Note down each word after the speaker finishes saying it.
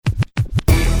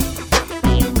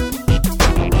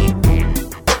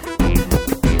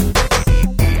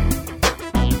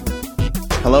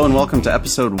Hello and welcome to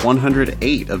episode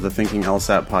 108 of the Thinking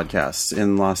LSAT podcast.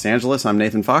 In Los Angeles, I'm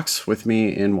Nathan Fox. With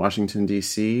me in Washington,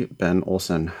 D.C., Ben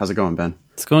Olson. How's it going, Ben?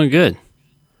 It's going good.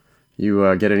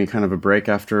 You get any kind of a break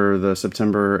after the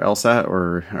September LSAT,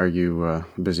 or are you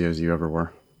busy as you ever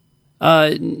were?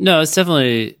 No, it's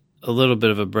definitely a little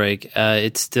bit of a break.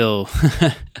 It's still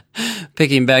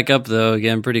picking back up, though,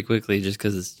 again, pretty quickly, just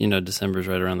because, December's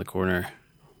right around the corner.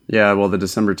 Yeah, well, the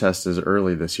December test is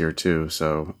early this year, too,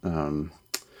 so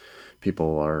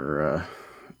people are...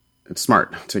 it's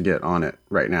smart to get on it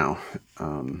right now.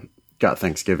 Got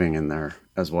Thanksgiving in there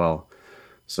as well.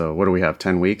 So what do we have,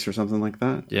 10 weeks or something like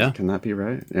that? Yeah. Can that be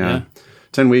right? Yeah.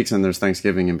 10 weeks and there's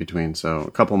Thanksgiving in between. So a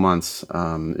couple months.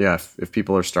 If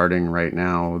people are starting right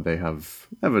now, they have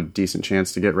a decent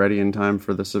chance to get ready in time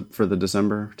for the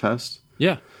December test.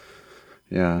 Yeah.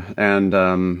 Yeah.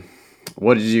 And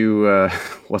what did you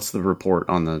what's the report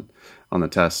on the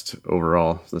test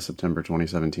overall, the September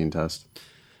 2017 test?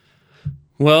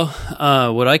 Well,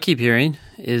 what I keep hearing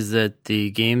is that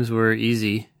the games were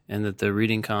easy and that the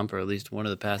reading comp, or at least one of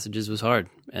the passages, was hard,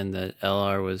 and that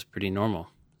LR was pretty normal.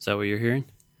 Is that what you're hearing?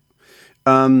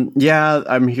 Yeah,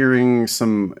 I'm hearing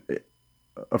some.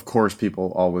 Of course,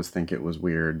 people always think it was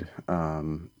weird.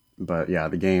 But yeah,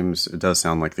 the games, it does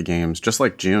sound like the games, just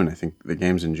like June, I think the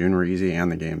games in June were easy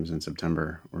and the games in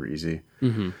September were easy.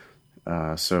 Mm-hmm.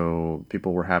 So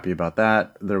people were happy about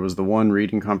that. There was the one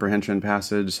reading comprehension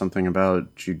passage, something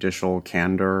about judicial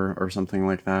candor or something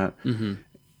like that. Mm-hmm.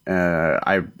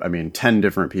 I mean, 10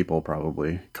 different people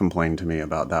probably complained to me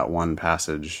about that one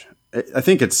passage. I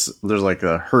think there's like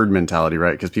a herd mentality,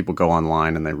 right? Because people go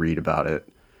online and they read about it,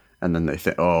 and then they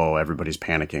think, oh, everybody's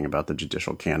panicking about the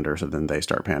judicial candor, so then they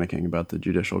start panicking about the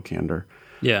judicial candor.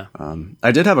 Yeah.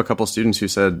 I did have a couple students who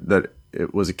said that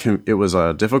it was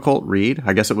a difficult read.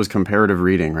 I guess it was comparative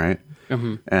reading, right?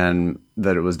 Mm-hmm. And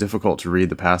that it was difficult to read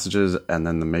the passages and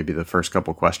then maybe the first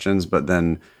couple questions, but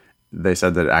then they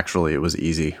said that actually it was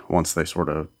easy once they sort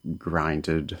of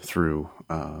grinded through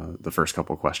the first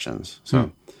couple questions.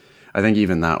 So I think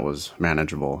even that was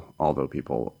manageable, although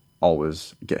people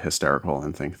always get hysterical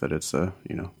and think that it's a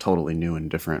totally new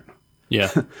and different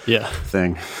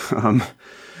thing.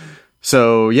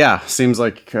 So yeah, seems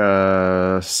like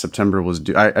September was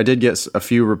due. I did get a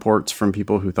few reports from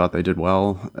people who thought they did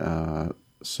well.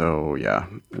 So yeah,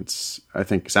 I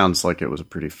think sounds like it was a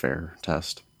pretty fair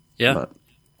test. Yeah. But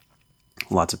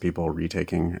lots of people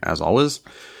retaking as always.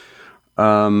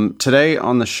 Today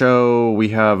on the show, we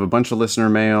have a bunch of listener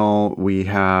mail. We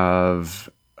have,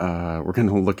 we're going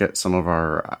to look at some of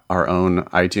our own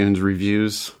iTunes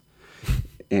reviews.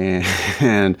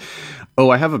 And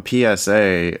I have a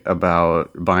PSA about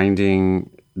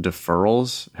binding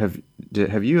deferrals. Have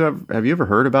you ever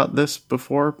heard about this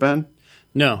before, Ben?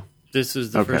 No, this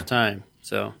is the first time.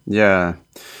 So yeah.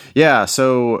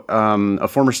 So a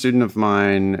former student of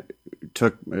mine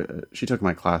took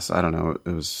my class. I don't know,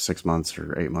 it was 6 months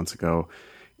or 8 months ago,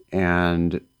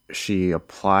 and she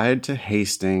applied to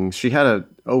Hastings. She had a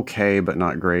okay but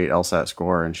not great LSAT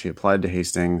score, and she applied to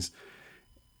Hastings,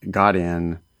 got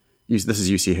in. This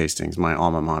is UC Hastings, my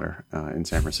alma mater in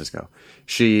San Francisco.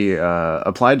 She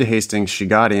applied to Hastings. She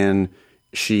got in.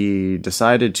 She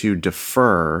decided to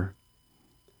defer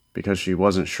because she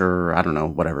wasn't sure. I don't know,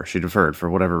 whatever. She deferred for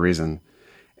whatever reason.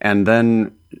 And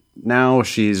then now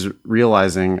she's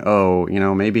realizing,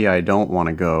 maybe I don't want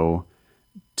to go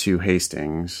to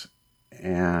Hastings.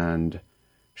 And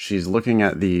she's looking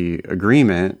at the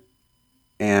agreement,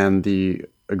 and the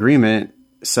agreement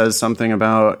says something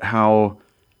about how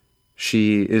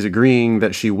she is agreeing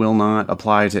that she will not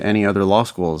apply to any other law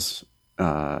schools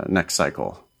next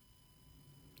cycle.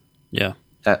 Yeah.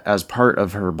 As part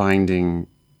of her binding,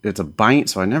 it's a bind.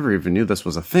 So I never even knew this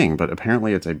was a thing, but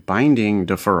apparently it's a binding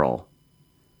deferral.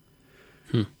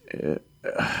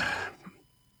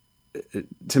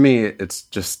 To me, it's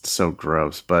just so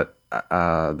gross. But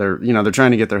they're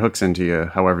trying to get their hooks into you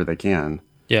however they can.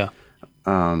 Yeah.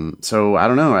 So I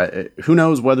don't know. Who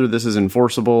knows whether this is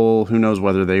enforceable? Who knows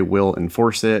whether they will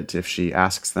enforce it? If she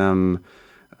asks them,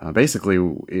 basically,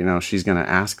 she's going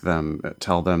to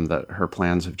tell them that her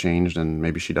plans have changed and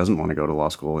maybe she doesn't want to go to law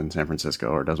school in San Francisco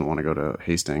or doesn't want to go to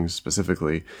Hastings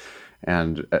specifically,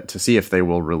 and to see if they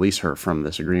will release her from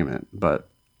this agreement. But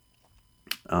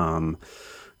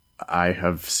I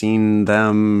have seen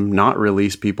them not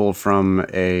release people from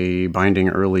a binding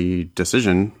early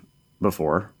decision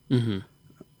before. Mm-hmm.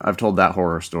 I've told that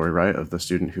horror story, right, of the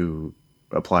student who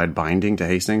applied binding to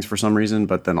Hastings for some reason,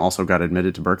 but then also got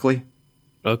admitted to Berkeley.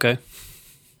 Okay.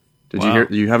 Did you hear?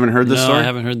 You haven't heard this story? No, I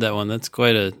haven't heard that one. That's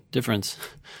quite a difference.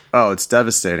 Oh, it's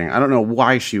devastating. I don't know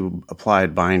why she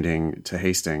applied binding to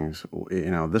Hastings.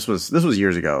 This was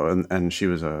years ago, and she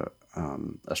was a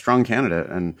strong candidate,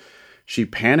 and she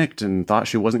panicked and thought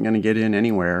she wasn't going to get in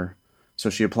anywhere. So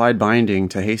she applied binding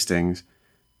to Hastings,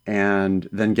 and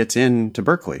then gets into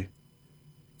Berkeley.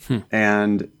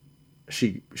 And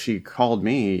she called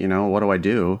me. What do I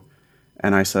do?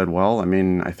 And I said, well, I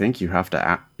mean, I think you have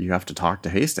to talk to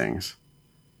Hastings.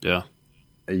 Yeah.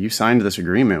 You signed this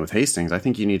agreement with Hastings. I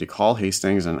think you need to call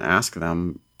Hastings and ask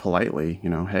them politely,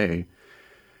 hey,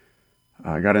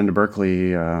 I got into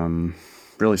Berkeley.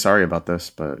 Really sorry about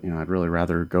this, but I'd really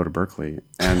rather go to Berkeley.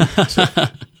 And so,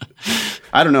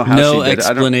 I don't know how no she did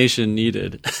explanation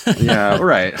needed. Yeah,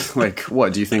 right. Like,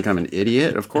 what, do you think I'm an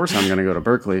idiot? Of course I'm going to go to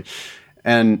Berkeley.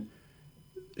 And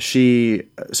she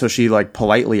like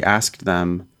politely asked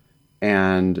them,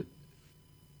 and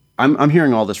I'm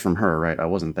hearing all this from her, right? I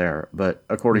wasn't there, but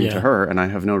according to her, and I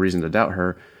have no reason to doubt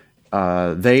her,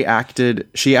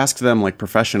 she asked them like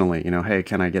professionally, hey,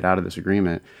 can I get out of this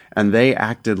agreement? And they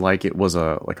acted like it was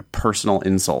a personal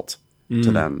insult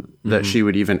to them that she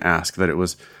would even ask, that it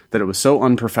was so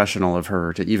unprofessional of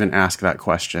her to even ask that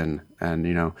question. And,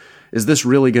 is this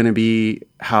really going to be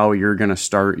how you're going to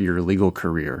start your legal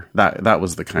career? That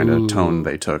was the kind of tone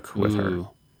they took with her.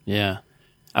 Yeah.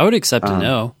 I would accept a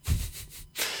no.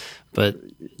 But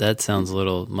that sounds a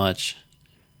little much.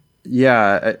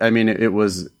 Yeah, I mean, it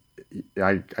was.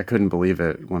 I couldn't believe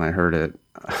it when I heard it,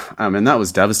 and that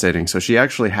was devastating. So she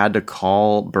actually had to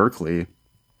call Berkeley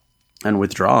and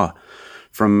withdraw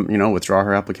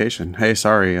her application. Hey,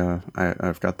 sorry,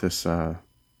 I've got this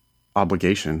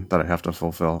obligation that I have to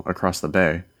fulfill across the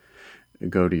bay.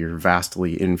 Go to your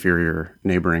vastly inferior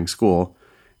neighboring school,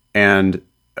 and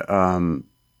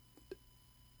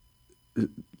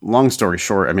long story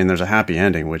short, I mean, there's a happy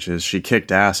ending, which is she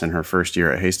kicked ass in her first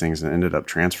year at Hastings and ended up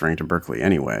transferring to Berkeley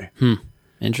anyway.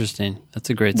 Interesting. That's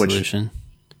a great solution.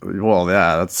 Well,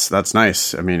 yeah, that's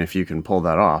nice. I mean, if you can pull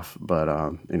that off,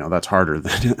 but that's harder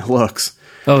than it looks.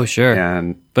 Oh,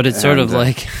 sure. But it's sort of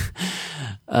like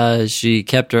she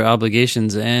kept her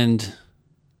obligations and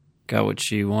got what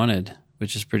she wanted,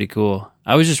 which is pretty cool.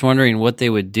 I was just wondering what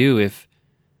they would do if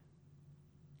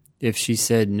she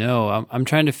said no. I'm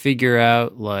trying to figure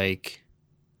out, like,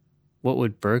 what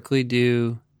would Berkeley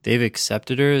do? They've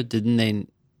accepted her. Didn't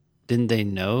they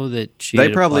know that she? They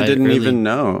probably didn't even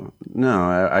know.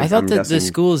 No, I thought that the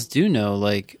schools do know,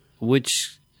 like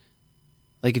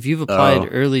if you've applied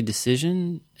early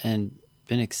decision and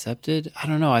been accepted. I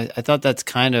don't know. I thought that's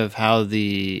kind of how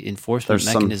the enforcement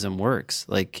mechanism works.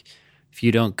 Like, if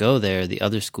you don't go there, the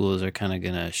other schools are kind of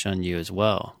going to shun you as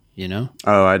well.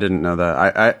 Oh, I didn't know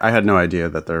that. I had no idea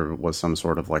that there was some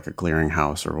sort of like a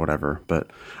clearinghouse or whatever.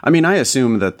 But I mean, I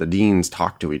assume that the deans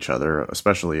talk to each other,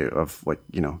 especially of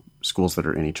schools that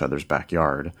are in each other's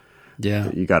backyard. Yeah.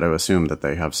 You got to assume that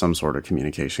they have some sort of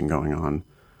communication going on,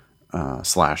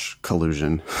 /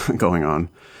 collusion going on.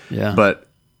 Yeah. But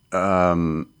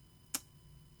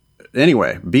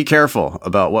anyway, be careful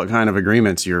about what kind of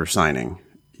agreements you're signing.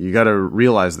 You got to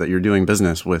realize that you're doing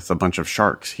business with a bunch of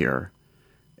sharks here.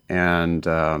 And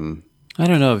I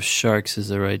don't know if sharks is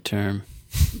the right term.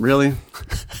 Really?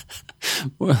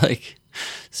 More like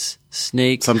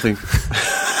snake. Something.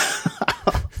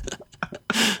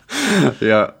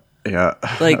 Yeah.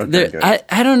 Like, okay,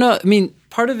 I don't know. I mean,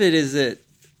 part of it is that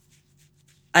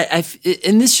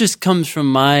and this just comes from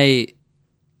my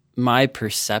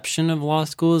perception of law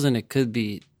schools, and it could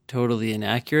be totally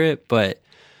inaccurate, but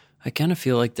I kind of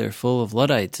feel like they're full of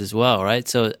Luddites as well, right?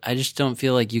 So I just don't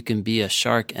feel like you can be a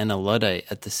shark and a Luddite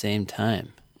at the same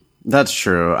time. That's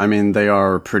true. I mean, they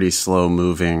are pretty slow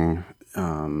moving.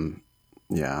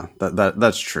 Yeah,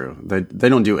 that's true. They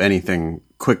don't do anything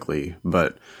quickly,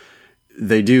 but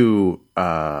they do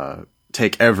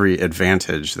take every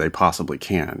advantage they possibly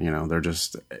can. They're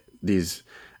just these,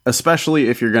 especially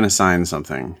if you're going to sign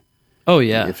something. Oh,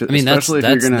 yeah. I mean, that's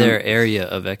their area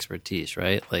of expertise,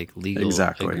 right? Like legal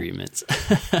agreements.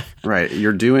 Right.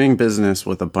 You're doing business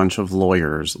with a bunch of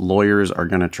lawyers. Lawyers are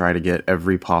going to try to get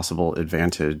every possible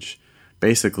advantage.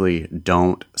 Basically,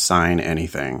 don't sign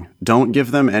anything. Don't give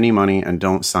them any money and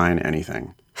don't sign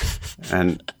anything.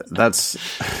 And that's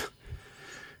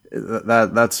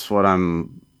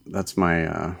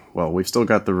my, well, we've still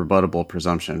got the rebuttable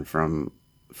presumption from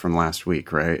last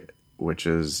week, right? Which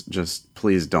is just,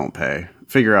 please don't pay.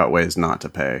 Figure out ways not to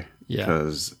pay. Yeah.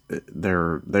 Because they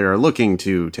are looking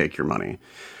to take your money.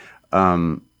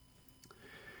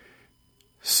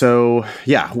 So,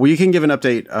 yeah, we can give an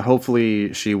update.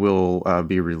 Hopefully, she will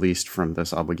be released from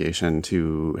this obligation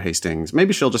to Hastings.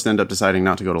 Maybe she'll just end up deciding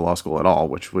not to go to law school at all,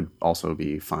 which would also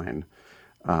be fine.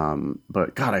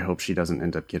 But God, I hope she doesn't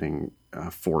end up getting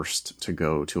forced to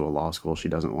go to a law school she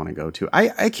doesn't want to go to.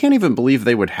 I can't even believe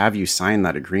they would have you sign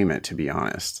that agreement, to be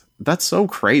honest. That's so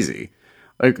crazy.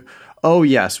 Like, oh,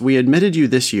 yes, we admitted you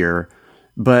this year.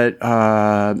 But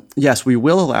yes, we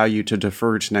will allow you to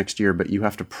defer to next year, but you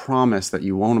have to promise that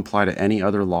you won't apply to any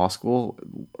other law school.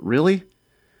 Really?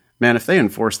 Man, if they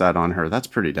enforce that on her, that's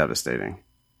pretty devastating.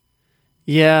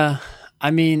 Yeah. I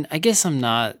mean, I guess I'm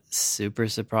not super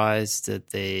surprised that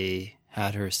they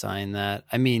had her sign that.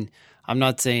 I mean, I'm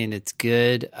not saying it's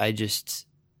good. I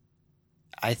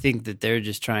think that they're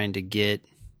just trying to get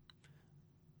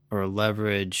or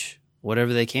leverage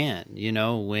whatever they can,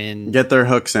 when get their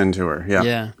hooks into her.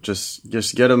 Yeah. Just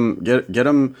get them,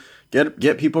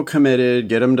 get people committed,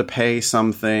 get them to pay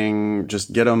something,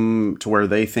 just get them to where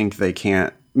they think they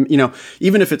can't,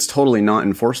 even if it's totally not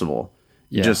enforceable,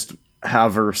 just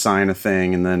have her sign a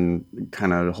thing and then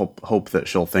kind of hope that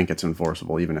she'll think it's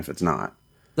enforceable, even if it's not.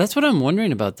 That's what I'm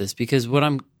wondering about this, because what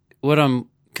I'm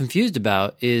confused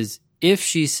about is if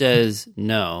she says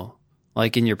no,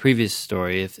 like in your previous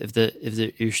story,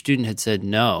 if your student had said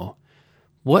no,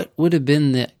 what would have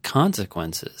been the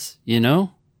consequences?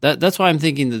 That's why I'm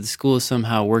thinking that the schools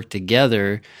somehow work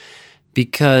together,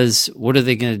 because what are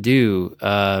they going to do?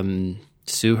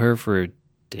 Sue her for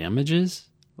damages?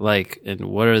 And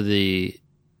what are the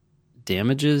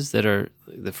damages that are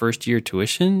the first year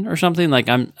tuition or something?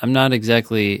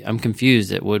 I'm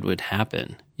confused at what would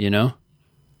happen,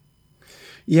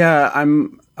 Yeah,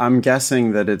 I'm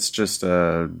guessing that it's just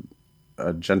a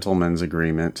gentleman's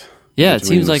agreement. Yeah, it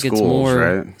seems like schools, it's more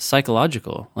right?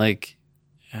 psychological. Like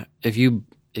if you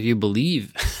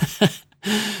believe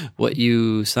what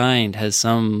you signed has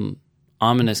some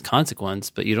ominous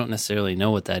consequence, but you don't necessarily know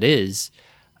what that is,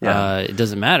 it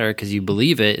doesn't matter because you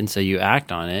believe it, and so you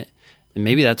act on it. And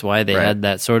maybe that's why they had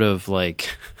that sort of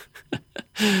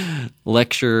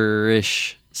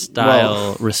lecture-ish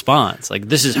style response.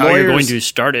 This is how you're going to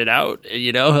start it out,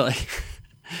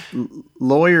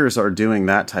 Lawyers are doing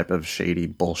that type of shady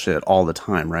bullshit all the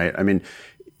time, right? I mean,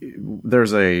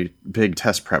 there's a big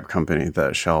test prep company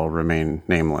that shall remain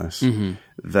nameless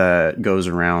that goes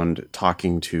around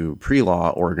talking to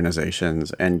pre-law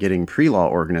organizations and getting pre-law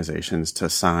organizations to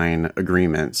sign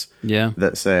agreements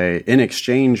that say, in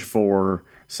exchange for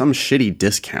some shitty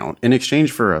discount, in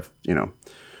exchange for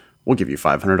we'll give you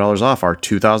 $500 off our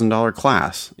 $2,000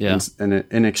 class. Yeah. And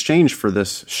in exchange for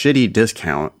this shitty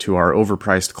discount to our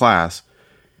overpriced class,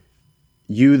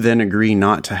 you then agree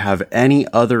not to have any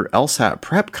other LSAT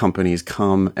prep companies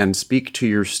come and speak to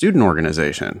your student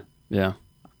organization. Yeah.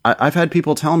 I've had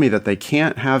people tell me that they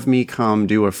can't have me come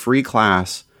do a free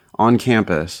class on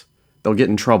campus. They'll get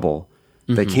in trouble.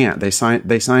 They can't. They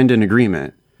signed an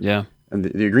agreement. Yeah. And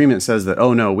the agreement says that,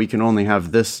 oh no, we can only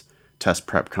have this test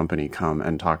prep company come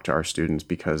and talk to our students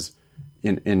because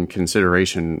in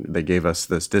consideration, they gave us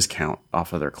this discount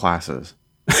off of their classes.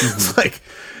 It's like,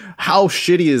 how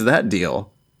shitty is that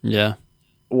deal? Yeah.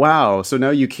 Wow. So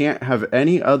now you can't have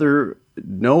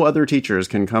no other teachers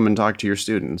can come and talk to your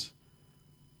students.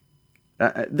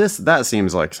 That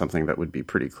seems like something that would be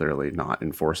pretty clearly not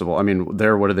enforceable. I mean, what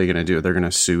are they going to do? They're going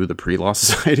to sue the pre-law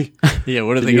society? Yeah,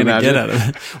 what are they going to get out of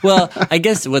it? Well, I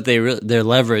guess what their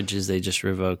leverage is they just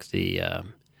revoke the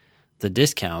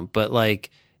discount. But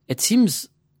it seems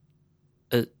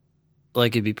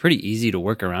like it'd be pretty easy to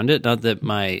work around it. Not that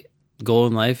my goal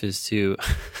in life is to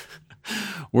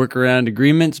work around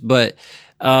agreements, but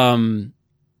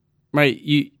right,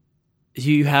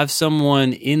 you have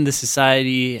someone in the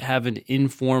society have an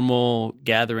informal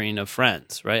gathering of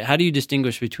friends, right? How do you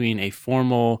distinguish between a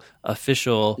formal,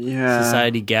 official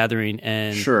society gathering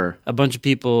and a bunch of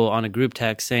people on a group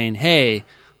text saying, hey,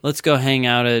 let's go hang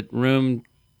out at room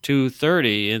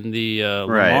 230 in the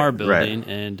Lamar building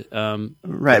and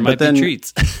there might be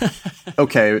treats.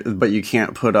 Okay, but you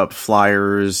can't put up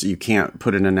flyers. You can't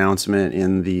put an announcement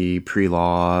in the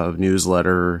pre-law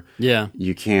newsletter. Yeah.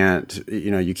 You can't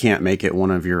make it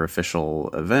one of your official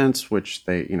events, which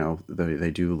they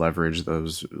do leverage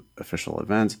those official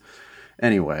events.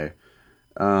 Anyway,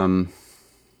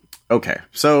 okay.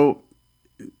 So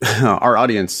our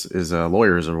audience is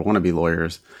lawyers or wannabe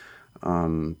lawyers.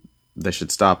 They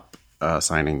should stop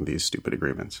signing these stupid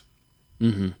agreements.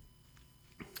 Mm-hmm.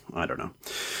 I don't know.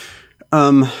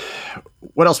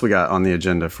 What else we got on the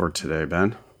agenda for today,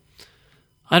 Ben?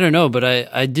 I don't know, but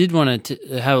I did want to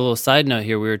have a little side note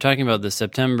here. We were talking about the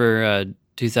September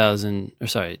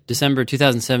December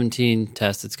 2017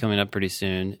 test that's coming up pretty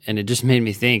soon. And it just made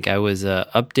me think. I was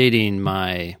updating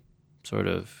my sort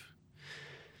of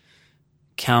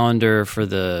calendar for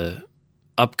the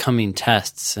upcoming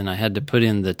tests, and I had to put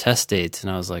in the test dates,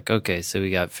 and I was like, okay, so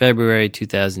we got February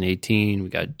 2018, we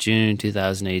got June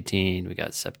 2018, we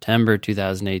got September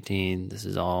 2018. This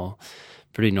is all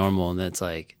pretty normal. And then it's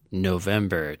like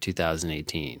November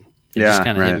 2018. It just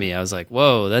kind of hit me. I was like,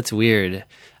 whoa, that's weird.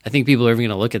 I think people are even going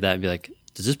to look at that and be like,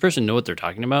 does this person know what they're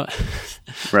talking about?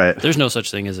 Right. There's no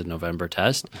such thing as a November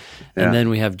test. And then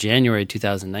we have January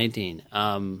 2019.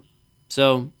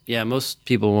 So, yeah, most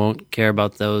people won't care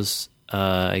about those,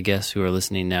 I guess, who are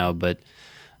listening now. But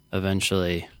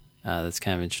eventually, that's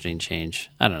kind of interesting change.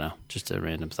 I don't know. Just a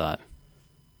random thought.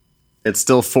 It's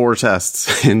still 4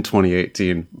 tests in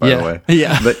 2018, by the way.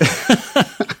 Yeah.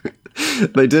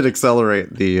 They did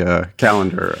accelerate the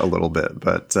calendar a little bit,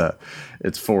 but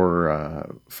it's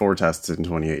 4 tests in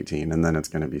 2018, and then it's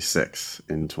going to be 6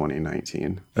 in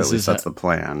 2019. At least that's the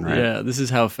plan, right? Yeah, this is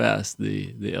how fast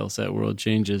the LSAT world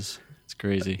changes. It's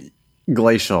crazy.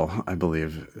 Glacial, I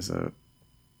believe, is a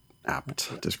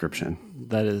apt description.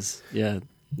 That is, yeah,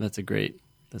 that's a great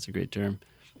term.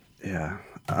 Yeah.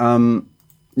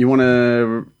 You want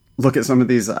to look at some of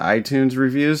these iTunes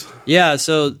reviews? Yeah,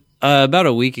 so about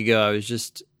a week ago, I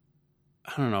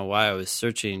don't know why I was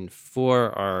searching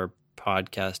for our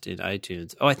podcast in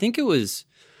iTunes. Oh, I think it was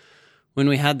when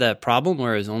we had that problem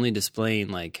where it was only displaying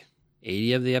like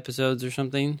 80 of the episodes or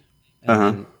something. And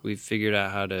then we figured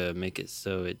out how to make it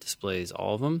so it displays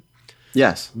all of them.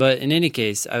 Yes. But in any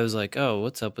case, I was like, oh,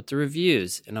 what's up with the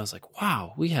reviews? And I was like,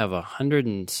 wow, we have 100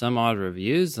 and some odd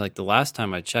reviews. Like the last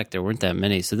time I checked, there weren't that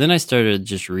many. So then I started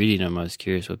just reading them. I was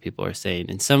curious what people are saying.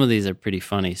 And some of these are pretty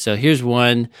funny. So here's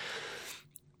one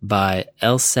by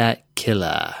LSAT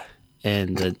Killa.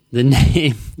 And the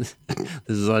name, this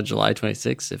is on July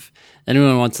 26th. If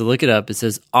anyone wants to look it up, it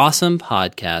says, Awesome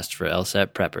Podcast for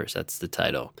LSAT Preppers. That's the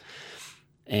title.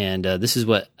 And this is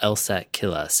what LSAT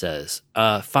Killa says.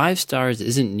 5 stars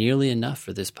isn't nearly enough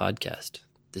for this podcast.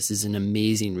 This is an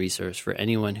amazing resource for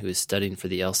anyone who is studying for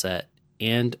the LSAT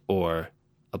and or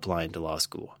applying to law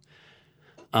school.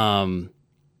 Sorry,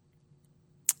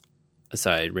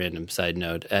 random side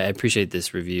note. I appreciate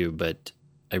this review, but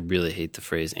I really hate the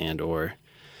phrase and or.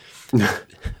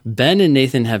 Ben and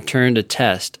Nathan have turned a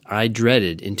test I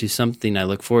dreaded into something I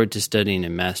look forward to studying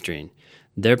and mastering.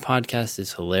 Their podcast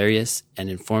is hilarious and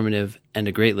informative and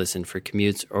a great listen for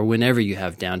commutes or whenever you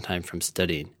have downtime from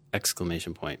studying! ! I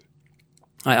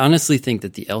honestly think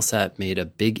that the LSAT made a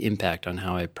big impact on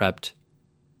how I prepped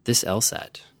this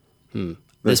LSAT.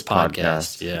 This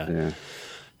podcast. Yeah.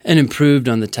 And improved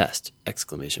on the test! !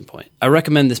 I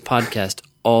recommend this podcast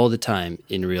all the time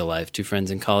in real life to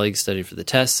friends and colleagues studying for the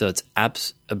test, so it's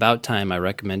about time I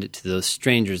recommend it to those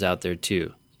strangers out there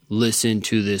too. Listen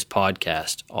to this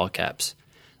podcast, all caps.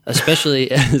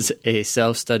 Especially as a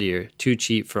self-studier, too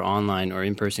cheap for online or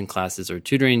in-person classes or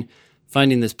tutoring,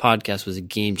 finding this podcast was a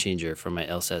game changer for my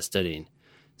LSAT studying,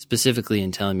 specifically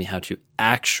in telling me how to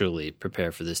actually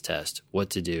prepare for this test,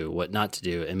 what to do, what not to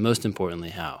do, and most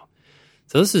importantly, how.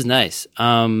 So this is nice.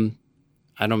 I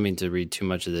don't mean to read too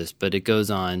much of this, but it goes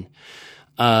on.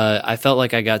 I felt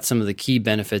like I got some of the key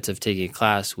benefits of taking a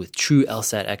class with true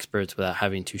LSAT experts without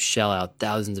having to shell out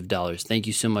thousands of dollars. Thank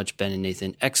you so much, Ben and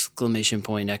Nathan! !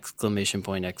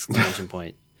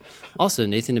 Also,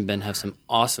 Nathan and Ben have some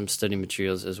awesome study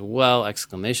materials as well! ! I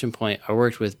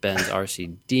worked with Ben's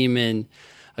RC Demon,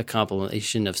 a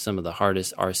compilation of some of the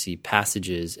hardest RC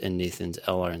passages, and Nathan's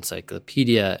LR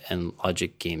Encyclopedia and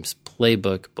Logic Games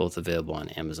Playbook, both available on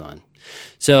Amazon.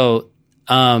 So,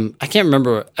 I can't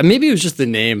remember. Maybe it was just the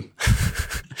name.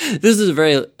 This is a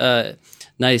very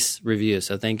nice review,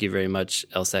 so thank you very much,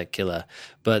 LSAT Killa.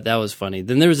 But that was funny.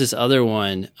 Then there was this other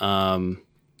one.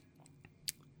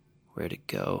 Where'd it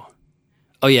go?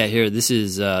 Oh, yeah, here. This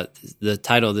is the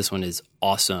title of this one is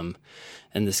Awesome.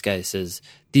 And this guy says,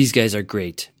 these guys are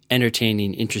great,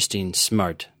 entertaining, interesting,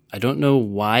 smart. I don't know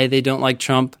why they don't like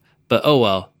Trump, but oh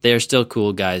well, they are still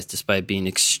cool guys despite being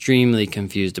extremely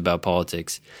confused about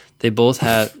politics.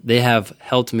 They have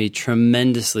helped me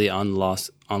tremendously on law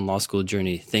school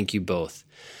journey. Thank you both.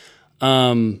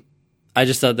 I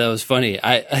just thought that was funny.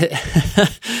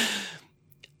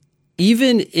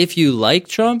 Even if you like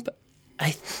Trump,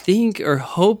 I think or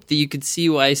hope that you could see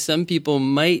why some people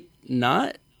might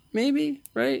not, maybe,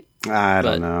 right? I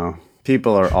don't know.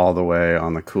 People are all the way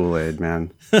on the Kool-Aid,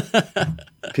 man.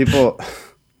 People...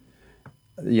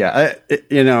 Yeah, I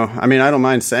don't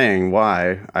mind saying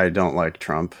why I don't like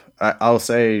Trump. I'll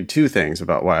say 2 things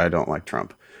about why I don't like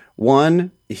Trump.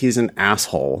 One, he's an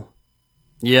asshole.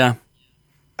 Yeah.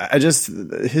 I just,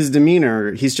 his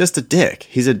demeanor, he's just a dick.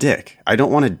 He's a dick. I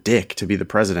don't want a dick to be the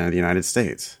president of the United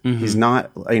States. He's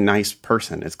not a nice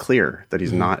person. It's clear that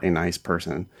he's not a nice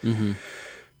person.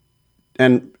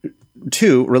 And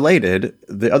two, related,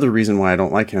 the other reason why I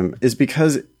don't like him is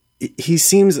because he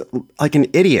seems like an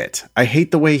idiot. I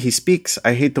hate the way he speaks.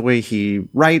 I hate the way he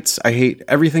writes. I hate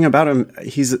everything about him.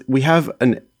 We have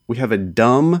a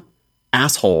dumb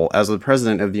asshole as the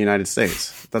president of the United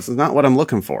States. That's not what I'm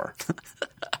looking for.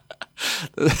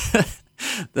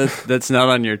 That's not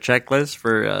on your checklist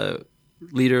for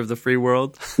leader of the free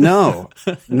world? No,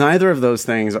 neither of those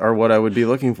things are what I would be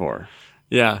looking for.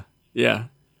 Yeah.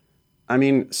 I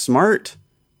mean, smart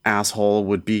asshole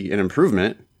would be an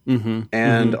improvement.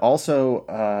 And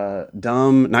also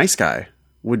dumb nice guy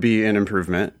would be an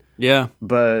improvement. Yeah.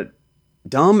 But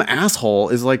dumb asshole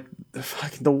is like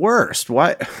fucking the worst.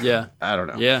 Why? Yeah. I don't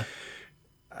know. Yeah.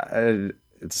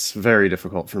 It's very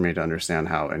difficult for me to understand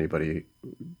how anybody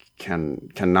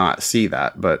cannot see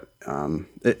that. But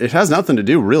it has nothing to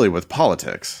do really with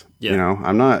politics. Yeah. You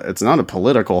know, it's not a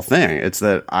political thing. It's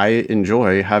that I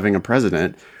enjoy having a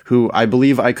president who I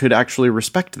believe I could actually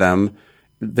respect them,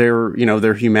 their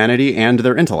humanity and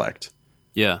their intellect.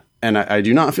 Yeah. And I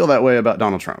do not feel that way about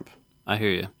Donald Trump. I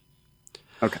hear you.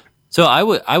 Okay. So I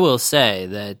will say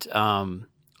that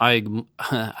I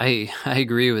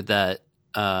agree with that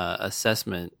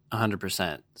assessment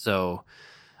 100%. So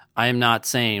I am not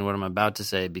saying what I'm about to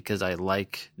say because I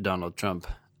like Donald Trump.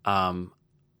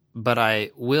 But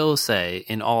I will say,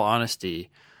 in all honesty,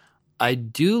 I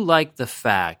do like the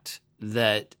fact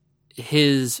that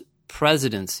his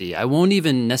presidency, I won't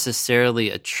even necessarily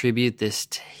attribute this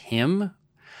to him,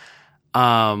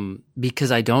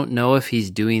 because I don't know if he's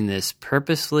doing this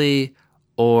purposely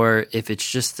or if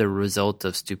it's just the result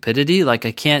of stupidity. Like,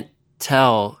 I can't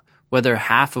tell whether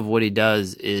half of what he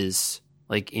does is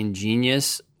like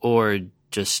ingenious or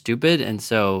just stupid. And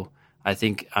so I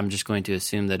think I'm just going to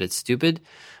assume that it's stupid.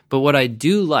 But what I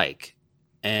do like,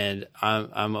 and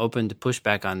I'm open to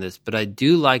pushback on this, but I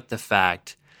do like the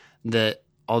fact that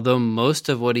although most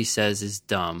of what he says is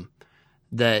dumb,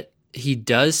 that he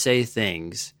does say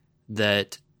things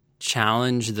that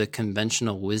challenge the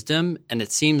conventional wisdom. And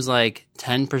it seems like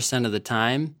 10% of the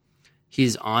time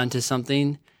he's on to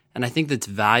something. And I think that's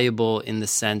valuable in the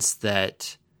sense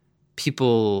that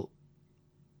people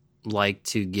like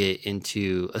to get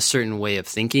into a certain way of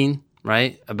thinking,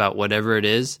 right, about whatever it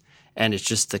is. And it's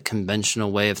just the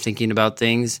conventional way of thinking about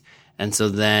things. And so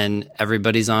then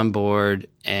everybody's on board.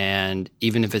 And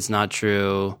even if it's not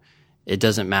true, it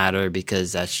doesn't matter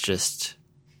because that's just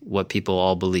what people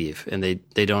all believe. And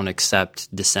they don't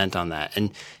accept dissent on that.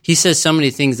 And he says so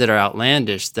many things that are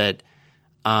outlandish that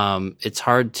it's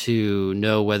hard to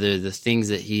know whether the things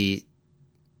that he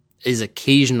is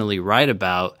occasionally right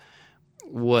about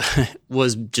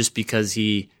was just because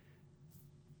he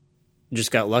just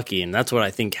got lucky, and that's what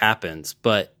I think happens.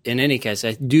 But in any case,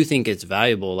 I do think it's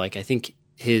valuable. Like, I think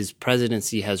his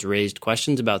presidency has raised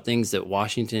questions about things that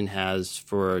Washington has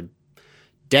for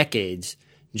decades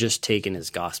just taken as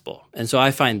gospel. And so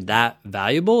I find that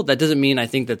valuable. That doesn't mean I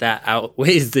think that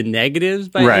outweighs the negatives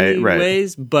by any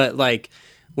ways, but like,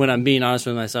 when I'm being honest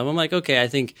with myself, I'm like, okay, I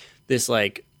think this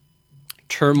like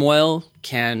turmoil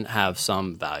can have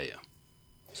some value.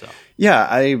 So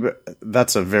yeah,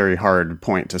 that's a very hard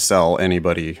point to sell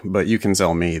anybody, but you can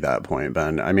sell me that point,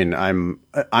 Ben. I mean,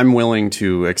 I'm willing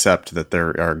to accept that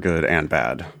there are good and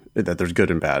bad, that there's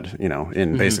good and bad,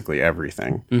 in basically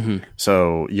everything.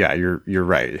 So yeah, you're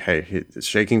right. Hey,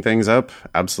 shaking things up,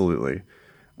 absolutely.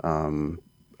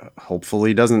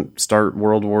 Hopefully doesn't start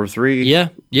World War III. Yeah.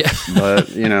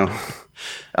 But,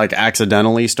 like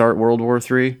accidentally start World War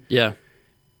III. Yeah.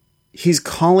 He's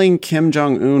calling Kim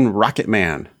Jong-un Rocket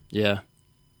Man. Yeah.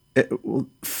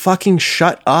 Fucking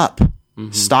shut up.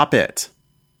 Stop it.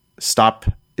 Stop.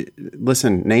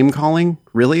 Listen, name calling?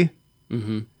 Really?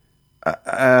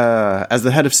 As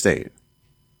the head of state,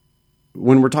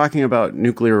 when we're talking about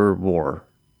nuclear war,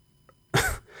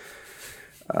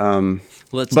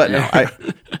 what's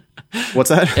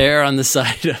that? Err on the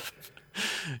side of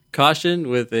caution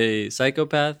with a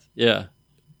psychopath. Yeah.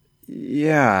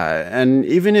 Yeah. And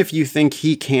even if you think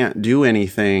he can't do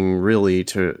anything really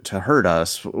to hurt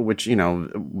us, which,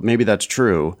 maybe that's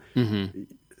true.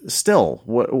 Still,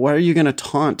 why are you going to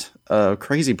taunt a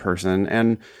crazy person?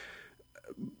 And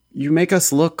you make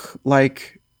us look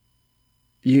like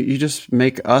you just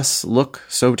make us look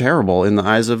so terrible in the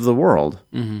eyes of the world.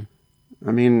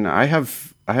 I mean, I have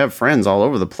friends all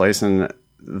over the place, and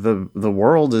the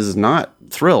world is not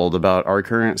thrilled about our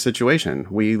current situation.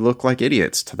 We look like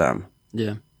idiots to them.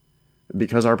 Yeah.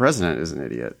 Because our president is an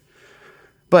idiot.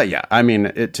 But yeah, I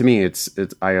mean, to me, it's.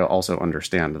 I also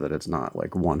understand that it's not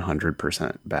like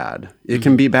 100% bad. It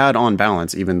can be bad on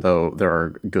balance, even though there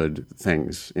are good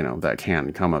things, that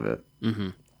can come of it. Mm-hmm.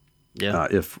 Yeah.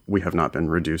 If we have not been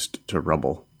reduced to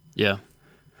rubble. Yeah.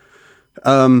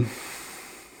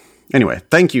 Anyway,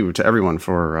 thank you to everyone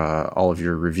for all of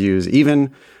your reviews.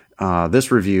 Even this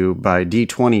review by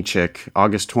D20 Chick,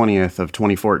 August 20th of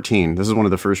 2014. This is one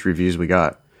of the first reviews we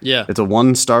got. Yeah. It's a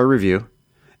 1-star review.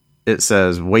 It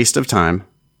says waste of time.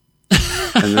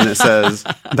 And then it says,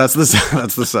 that's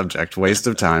the subject, waste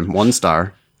of time, 1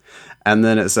 star. And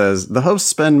then it says, the hosts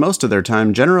spend most of their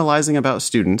time generalizing about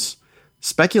students,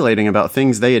 speculating about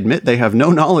things they admit they have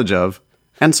no knowledge of,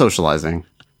 and socializing.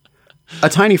 A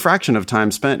tiny fraction of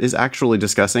time spent is actually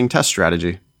discussing test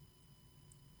strategy.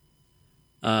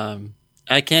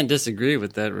 I can't disagree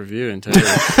with that review entirely.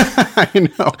 I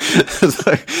know. It's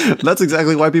like, that's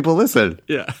exactly why people listen.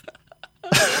 Yeah.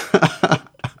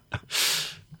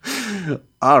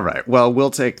 All right. Well, we'll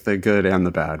take the good and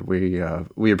the bad.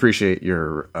 We appreciate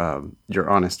your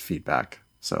honest feedback.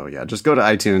 So yeah, just go to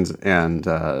iTunes and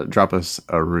drop us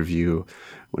a review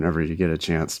whenever you get a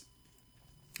chance.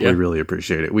 Yeah. We really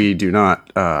appreciate it. We do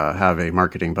not have a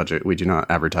marketing budget. We do not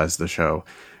advertise the show,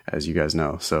 as you guys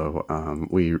know. So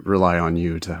we rely on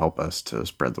you to help us to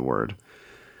spread the word.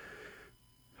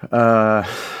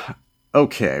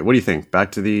 Okay. What do you think?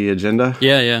 Back to the agenda?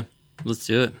 Yeah. Let's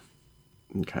do it.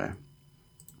 Okay.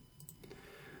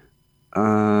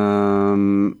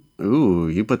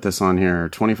 You put this on here.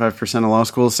 25% of law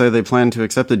schools say they plan to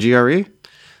accept the GRE?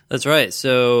 That's right.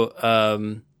 So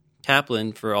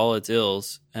Kaplan, for all its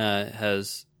ills,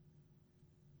 has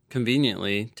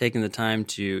conveniently taken the time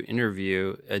to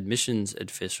interview admissions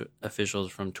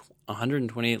officials from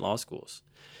 128 law schools.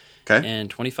 Okay.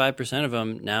 And 25% of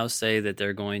them now say that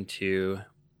they're going to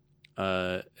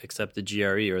accept the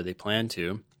GRE, or they plan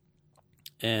to.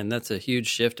 And that's a huge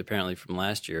shift, apparently, from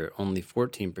last year. Only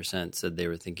 14% said they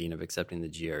were thinking of accepting the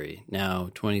GRE.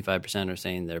 Now, 25% are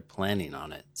saying they're planning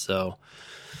on it. So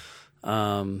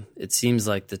it seems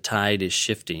like the tide is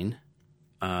shifting.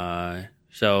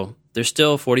 So there's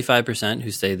still 45%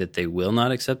 who say that they will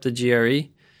not accept the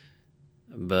GRE.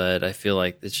 But I feel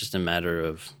like it's just a matter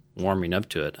of warming up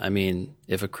to it. I mean,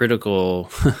 if a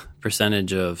critical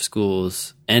percentage of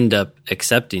schools end up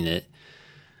accepting it,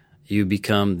 you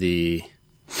become the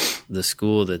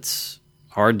school that's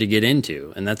hard to get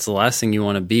into, and that's the last thing you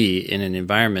want to be in an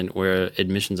environment where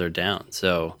admissions are down.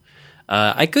 So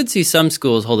I could see some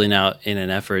schools holding out in an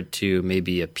effort to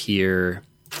maybe appear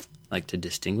like to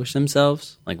distinguish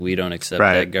themselves, like we don't accept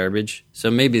that garbage. So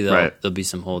maybe there'll be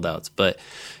some holdouts, but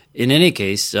in any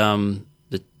case, the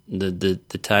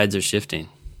tides are shifting.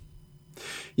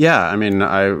 Yeah, I mean,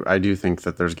 I do think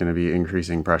that there's going to be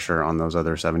increasing pressure on those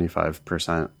other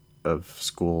 75% of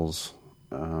schools.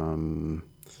 I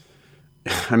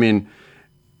mean,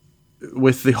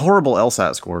 with the horrible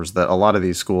LSAT scores that a lot of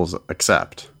these schools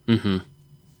accept,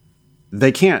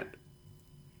 they can't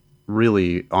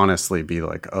really honestly be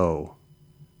like, oh,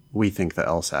 we think the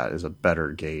LSAT is a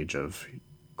better gauge of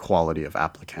quality of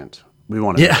applicant. We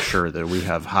want to make sure that we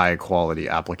have high quality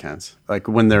applicants. Like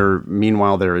when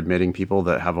meanwhile they're admitting people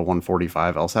that have a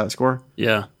 145 LSAT score.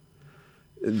 Yeah.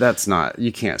 That's not,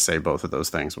 you can't say both of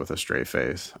those things with a straight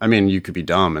face. I mean, you could be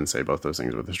dumb and say both those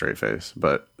things with a straight face,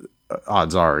 but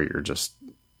odds are you're just,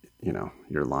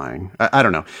 you're lying. I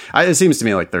don't know. It seems to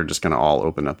me like they're just going to all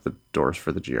open up the doors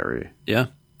for the GRE. Yeah.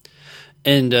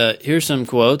 And here's some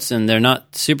quotes, and they're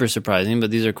not super surprising,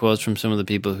 but these are quotes from some of the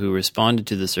people who responded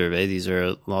to the survey. These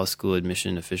are law school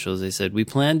admission officials. They said, "We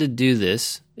plan to do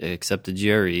this, accept the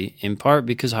GRE, in part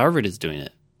because Harvard is doing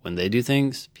it. When they do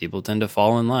things, people tend to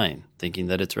fall in line, thinking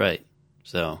that it's right."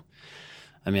 So,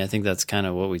 I mean, I think that's kind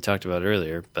of what we talked about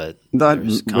earlier, but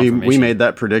we made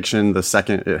that prediction the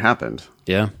second it happened.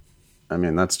 Yeah. I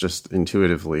mean, that's just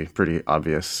intuitively pretty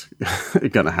obvious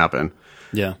going to happen.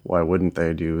 Yeah. Why wouldn't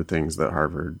they do things that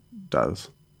Harvard does?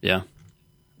 Yeah.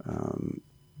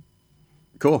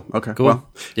 Cool. Okay. Cool. Well,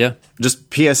 yeah.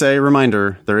 Just PSA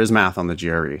reminder, there is math on the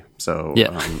GRE. So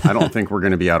I don't think we're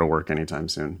going to be out of work anytime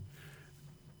soon.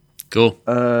 Cool.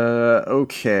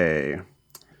 Okay.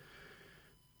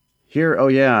 Here,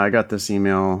 I got this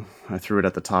email. I threw it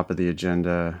at the top of the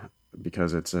agenda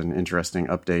because it's an interesting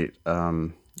update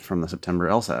from the September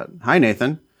LSAT. Hi,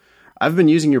 Nathan. I've been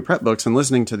using your prep books and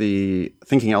listening to the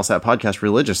Thinking LSAT podcast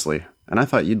religiously, and I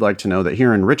thought you'd like to know that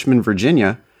here in Richmond,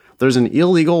 Virginia, there's an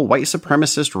illegal white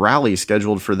supremacist rally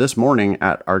scheduled for this morning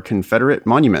at our Confederate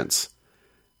monuments.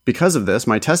 Because of this,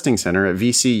 my testing center at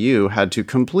VCU had to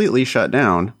completely shut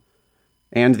down,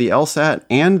 and the LSAT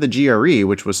and the GRE,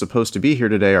 which was supposed to be here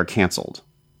today, are canceled.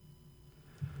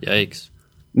 Yikes.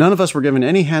 None of us were given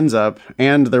any hands up,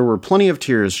 and there were plenty of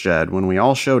tears shed when we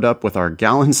all showed up with our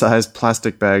gallon-sized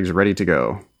plastic bags ready to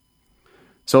go.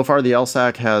 So far, the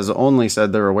LSAC has only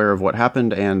said they're aware of what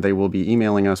happened, and they will be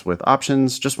emailing us with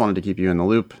options. Just wanted to keep you in the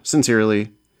loop.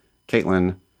 Sincerely,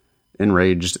 Caitlin,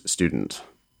 enraged student.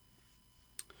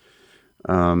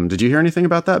 Did you hear anything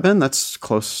about that, Ben? That's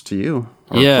close to you.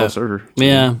 Or closer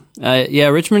to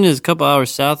you. Richmond is a couple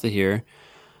hours south of here.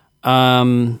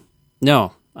 No,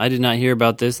 I did not hear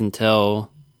about this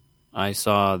until I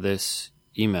saw this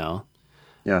email.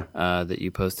 Yeah. That you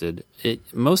posted.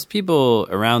 Most people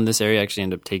around this area actually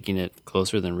end up taking it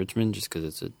closer than Richmond just because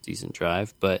it's a decent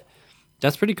drive, but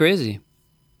that's pretty crazy.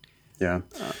 Yeah.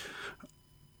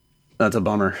 That's a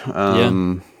bummer.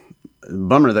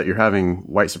 Bummer that you're having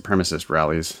white supremacist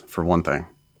rallies, for one thing,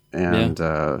 and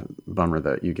bummer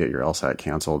that you get your LSAT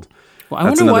canceled. Well, I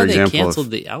wonder why they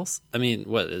canceled the LSAT. I mean,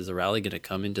 what, is the rally going to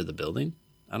come into the building?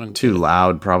 I don't. Too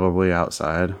loud, probably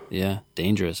outside. Yeah,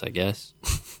 dangerous, I guess.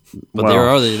 But they're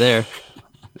already there.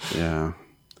 Yeah,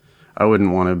 I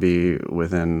wouldn't want to be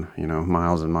within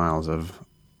miles and miles of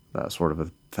that sort of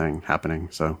a thing happening.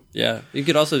 So yeah,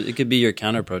 it could be your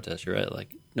counter protest. You're right.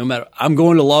 Like, no matter, I'm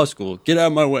going to law school. Get out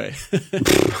of my way.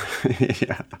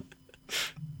 Yeah.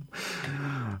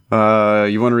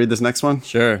 You want to read this next one?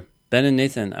 Sure. Ben and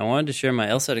Nathan, I wanted to share my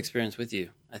LSAT experience with you.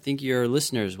 I think your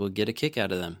listeners will get a kick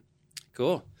out of them.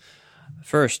 Cool.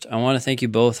 First, I want to thank you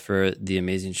both for the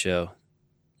amazing show.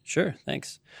 Sure,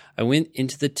 thanks. I went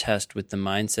into the test with the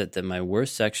mindset that my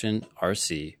worst section,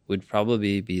 RC, would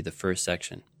probably be the first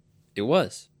section. It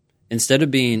was. Instead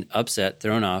of being upset,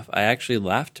 thrown off, I actually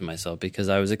laughed to myself because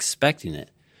I was expecting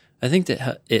it. I think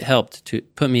that it helped to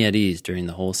put me at ease during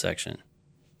the whole section.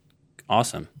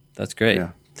 Awesome. That's great.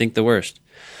 Yeah. Think the worst.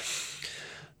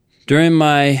 During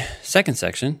my second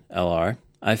section, LR,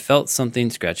 I felt something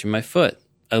scratching my foot.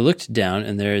 I looked down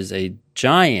and there is a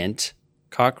giant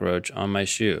cockroach on my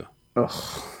shoe. Ugh.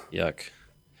 Yuck.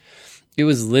 It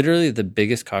was literally the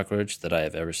biggest cockroach that I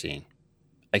have ever seen.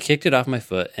 I kicked it off my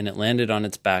foot and it landed on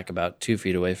its back about 2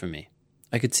 feet away from me.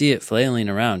 I could see it flailing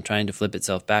around trying to flip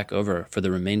itself back over for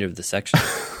the remainder of the section.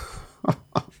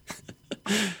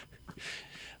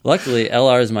 Luckily,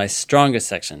 LR is my strongest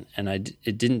section and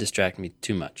it didn't distract me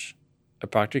too much. A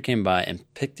proctor came by and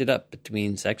picked it up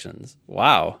between sections.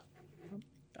 Wow.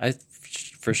 I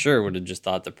for sure would have just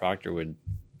thought the proctor would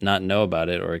not know about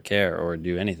it or care or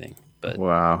do anything. But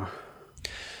wow.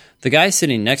 The guy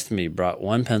sitting next to me brought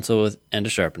one pencil and a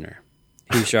sharpener.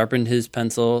 He sharpened his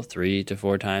pencil 3 to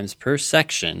 4 times per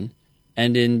section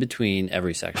and in between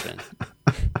every section.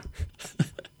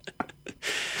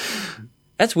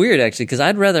 That's weird, actually, because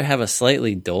I'd rather have a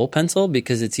slightly dull pencil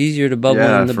because it's easier to bubble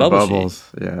in the bubble bubbles.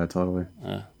 Sheet. Yeah, totally.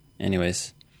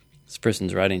 Anyways, this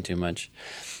person's writing too much.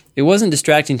 It wasn't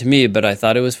distracting to me, but I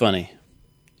thought it was funny.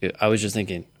 I was just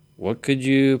thinking, what could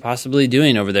you possibly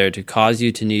doing over there to cause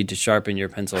you to need to sharpen your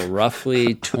pencil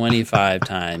roughly 25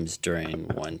 times during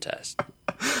one test?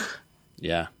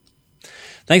 Yeah.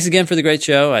 Thanks again for the great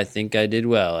show. I think I did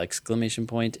well. Exclamation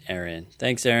point, Aaron.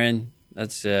 Thanks, Aaron.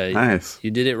 That's nice. You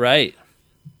did it right.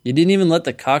 You didn't even let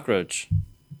the cockroach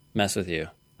mess with you.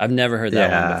 I've never heard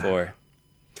that one before.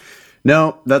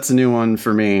 No, that's a new one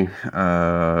for me.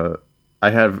 I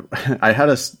had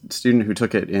a student who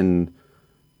took it in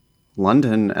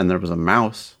London, and there was a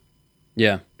mouse.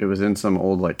 Yeah. It was in some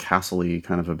old, castle-y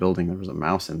kind of a building. There was a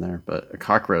mouse in there, but a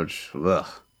cockroach, ugh.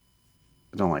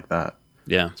 I don't like that.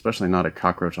 Yeah. Especially not a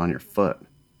cockroach on your foot.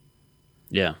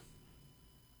 Yeah.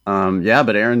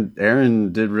 But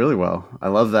Aaron did really well. I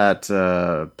love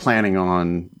that planning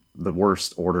on the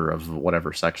worst order of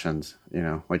whatever sections,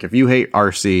 if you hate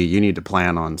RC, you need to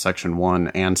plan on section 1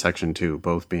 and section 2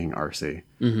 both being RC.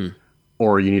 Mm-hmm.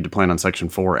 Or you need to plan on section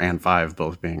 4 and 5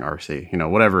 both being RC.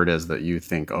 Whatever it is that you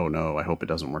think, oh no, I hope it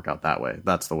doesn't work out that way.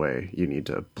 That's the way you need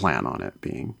to plan on it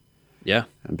being. Yeah.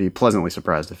 And be pleasantly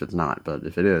surprised if it's not. But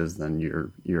if it is, then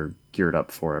you're geared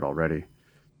up for it already.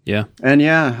 Yeah. And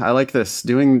I like this.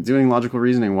 Doing logical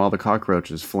reasoning while the cockroach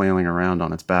is flailing around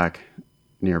on its back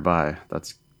nearby.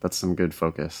 That's some good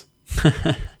focus.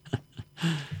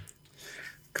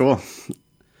 Cool.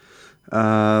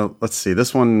 Let's see.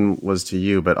 This one was to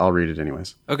you, but I'll read it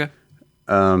anyways. Okay.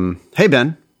 Hey,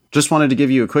 Ben. Just wanted to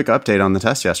give you a quick update on the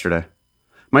test yesterday.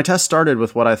 My test started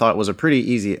with what I thought was a pretty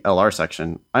easy LR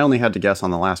section. I only had to guess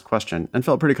on the last question and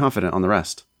felt pretty confident on the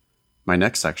rest. My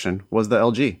next section was the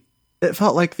LG. It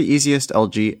felt like the easiest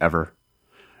LG ever.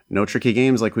 No tricky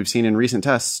games like we've seen in recent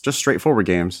tests, just straightforward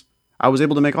games. I was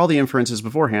able to make all the inferences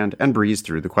beforehand and breeze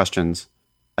through the questions.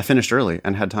 I finished early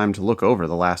and had time to look over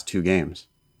the last 2 games.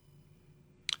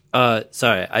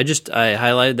 Sorry, I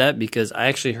highlighted that because I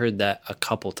actually heard that a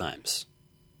couple times.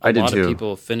 I did A lot too. of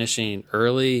people finishing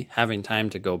early, having time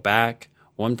to go back.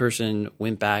 One person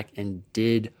went back and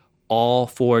did all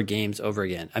 4 games over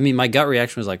again. I mean, my gut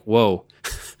reaction was like, whoa,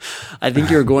 I think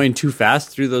you're going too fast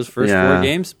through those first 4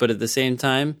 games. But at the same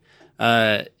time,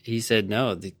 he said,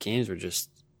 no, the games were just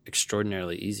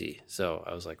extraordinarily easy. So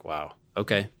I was like, wow,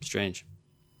 okay, strange.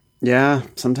 Yeah,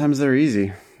 sometimes they're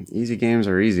easy. Easy games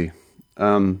are easy.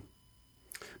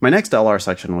 My next LR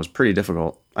section was pretty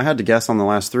difficult. I had to guess on the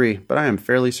last 3, but I am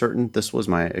fairly certain this was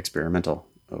my experimental.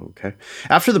 Okay.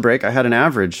 After the break, I had an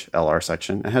average LR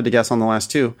section. I had to guess on the last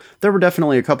 2. There were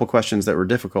definitely a couple questions that were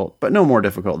difficult, but no more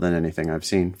difficult than anything I've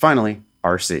seen. Finally,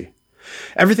 RC.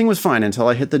 Everything was fine until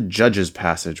I hit the judge's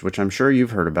passage, which I'm sure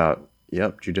you've heard about.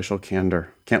 Yep, judicial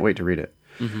candor. Can't wait to read it.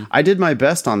 Mm-hmm. I did my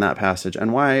best on that passage,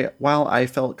 and while I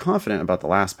felt confident about the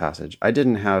last passage, I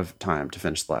didn't have time to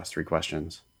finish the last 3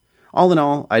 questions. All in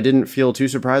all, I didn't feel too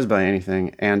surprised by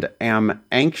anything, and am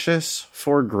anxious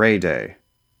for Gray Day.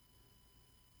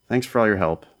 Thanks for all your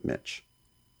help, Mitch.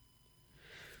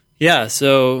 Yeah,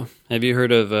 so have you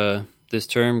heard of this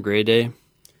term, Gray Day?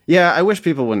 Yeah, I wish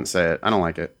people wouldn't say it. I don't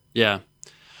like it. Yeah.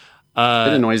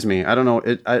 It annoys me. I don't know.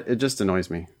 It just annoys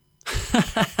me.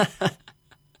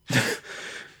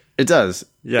 It does.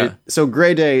 Yeah. So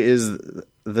Gray Day is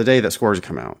the day that scores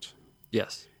come out.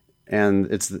 Yes. And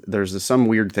there's some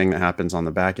weird thing that happens on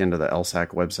the back end of the LSAC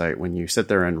website when you sit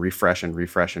there and refresh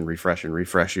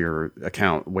your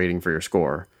account waiting for your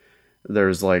score.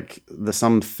 There's like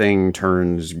something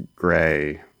turns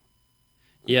gray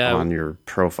on your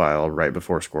profile right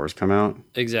before scores come out.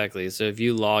 Exactly. So if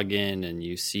you log in and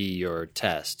you see your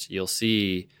test, you'll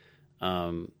see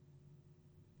all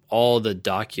the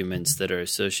documents that are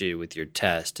associated with your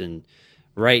test. And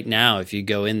right now, if you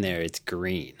go in there, it's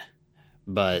green.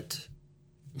 But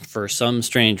for some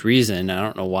strange reason, I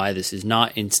don't know why this is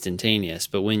not instantaneous,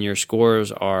 but when your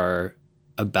scores are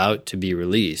about to be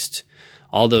released,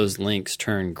 all those links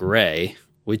turn gray,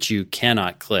 which you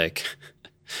cannot click.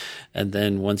 And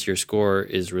then once your score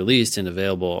is released and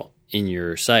available in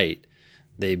your site,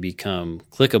 they become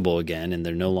clickable again and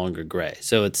they're no longer gray.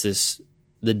 So it's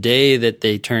the day that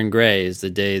they turn gray is the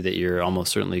day that you're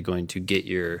almost certainly going to get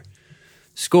your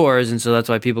scores. And so that's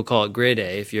why people call it Gray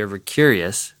Day, if you're ever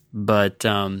curious. But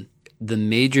the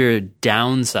major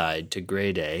downside to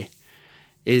Gray Day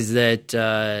is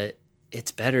that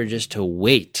it's better just to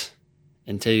wait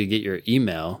until you get your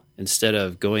email instead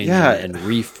of going in and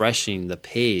refreshing the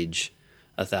page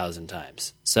 1,000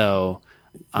 times. So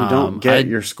you don't get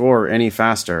your score any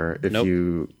faster if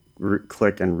you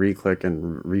click and re-click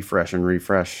and refresh.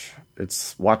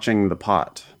 It's watching the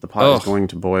pot. The pot is going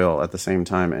to boil at the same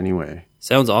time anyway.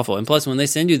 Sounds awful. And plus, when they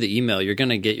send you the email, you're going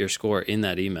to get your score in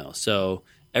that email. So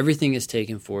everything is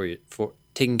taken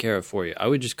care of for you. I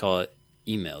would just call it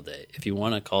email day if you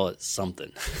want to call it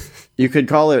something. You could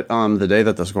call it the day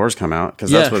that the scores come out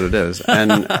because that's what it is.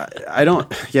 And I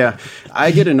don't. Yeah, I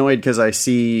get annoyed because I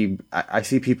see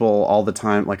people all the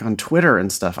time, like on Twitter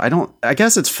and stuff. I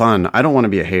guess it's fun. I don't want to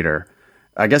be a hater.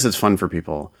 I guess it's fun for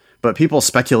people. But people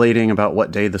speculating about what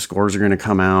day the scores are going to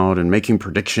come out and making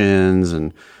predictions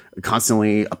and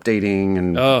constantly updating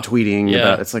and tweeting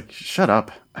about it's like, shut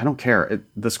up. I don't care.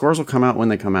 The scores will come out when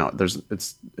they come out.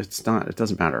 It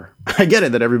doesn't matter. I get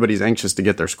it that everybody's anxious to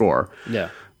get their score. Yeah.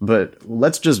 But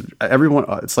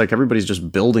it's like everybody's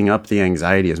just building up the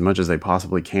anxiety as much as they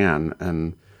possibly can.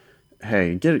 And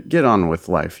hey, get on with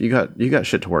life. You got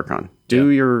shit to work on. Do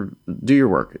your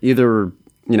work. Either,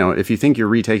 if you think you're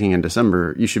retaking in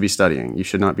December, you should be studying. You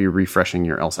should not be refreshing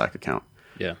your LSAC account.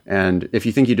 Yeah. And if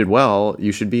you think you did well,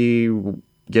 you should be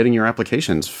getting your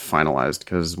applications finalized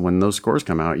because when those scores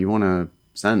come out, you want to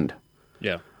send.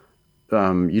 Yeah.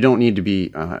 You don't need to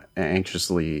be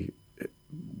anxiously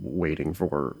waiting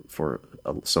for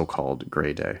a so-called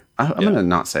Gray Day. I'm going to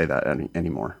not say that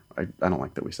anymore. I don't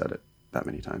like that we said it that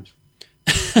many times.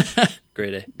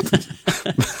 Gray Day.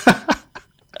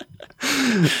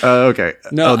 Okay.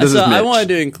 No, this is Mitch. I wanted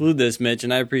to include this, Mitch,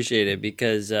 and I appreciate it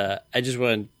because I just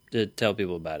wanted to tell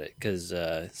people about it because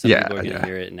some people are going to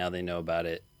hear it and now they know about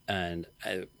it, and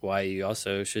why you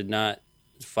also should not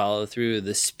follow through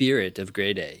the spirit of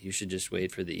Gray Day. You should just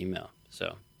wait for the email.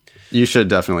 So you should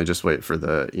definitely just wait for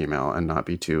the email and not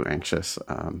be too anxious.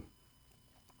 And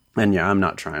I'm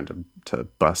not trying to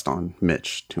bust on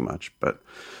Mitch too much, but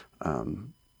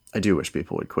I do wish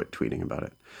people would quit tweeting about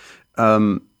it.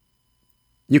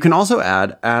 You can also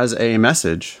add as a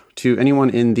message to anyone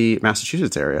in the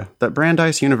Massachusetts area that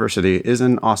Brandeis University is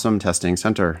an awesome testing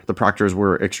center. The proctors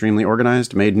were extremely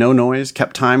organized, made no noise,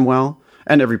 kept time well,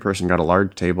 And every person got a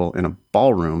large table in a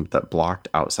ballroom that blocked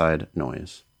outside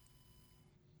noise.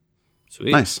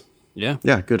 Sweet. Nice. Yeah.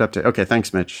 Yeah, good update. Okay,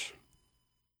 thanks, Mitch.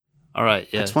 All right.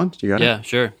 Yeah. Next one? You got it? Yeah,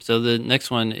 sure. So the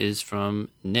next one is from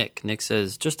Nick. Nick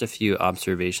says, just a few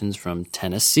observations from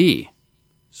Tennessee.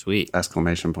 Sweet.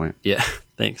 Exclamation point. Yeah,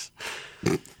 thanks.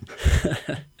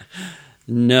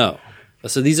 No.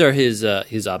 So these are his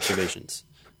observations.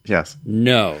 Yes.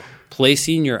 No.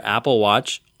 Placing your Apple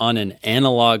Watch on an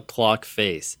analog clock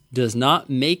face does not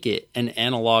make it an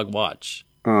analog watch.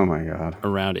 Oh my God.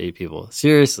 Around 8 people.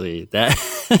 Seriously, that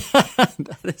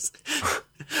is.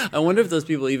 I wonder if those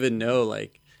people even know,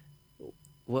 like,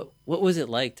 what was it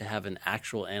like to have an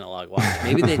actual analog watch?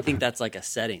 Maybe they think that's like a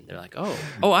setting. They're like, oh,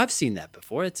 I've seen that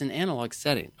before. It's an analog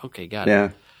setting. Okay, got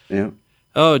it. Yeah.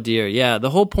 Oh dear, yeah. The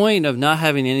whole point of not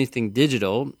having anything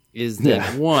digital is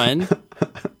that one,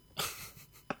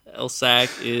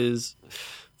 LSAC is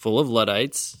full of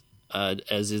Luddites,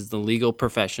 as is the legal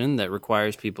profession that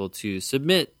requires people to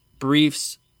submit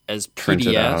briefs as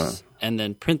PDFs and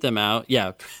then print them out.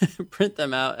 Yeah, print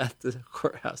them out at the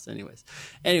courthouse. Anyway,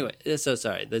 so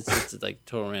sorry. That's like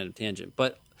total random tangent.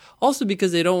 But also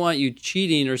because they don't want you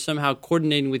cheating or somehow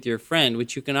coordinating with your friend,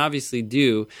 which you can obviously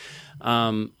do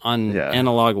on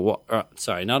analog.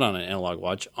 Sorry, not on an analog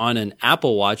watch, on an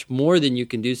Apple Watch more than you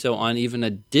can do so on even a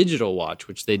digital watch,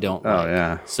 which they don't. Oh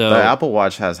yeah. So the Apple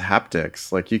Watch has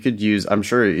haptics. Like you could use. I'm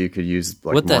sure you could use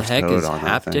like what the Morse heck code is on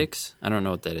haptics? I don't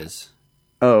know what that is.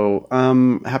 Oh,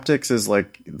 haptics is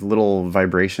like little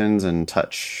vibrations and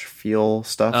touch feel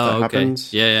stuff that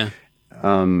happens. Yeah.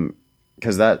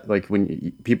 Because that, like,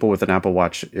 when people with an Apple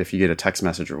Watch, if you get a text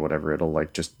message or whatever,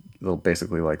 it'll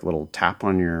basically like little tap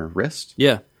on your wrist.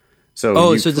 Yeah. So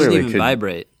so it doesn't even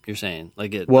vibrate. You're saying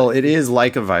like it? Well, it is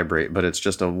like a vibrate, but it's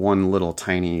just a one little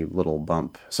tiny little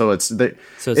bump. So it has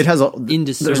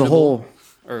there's a whole.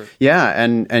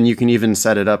 And you can even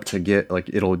set it up to get like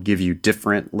it'll give you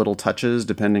different little touches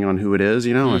depending on who it is.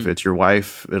 You know, if it's your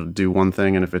wife, it'll do one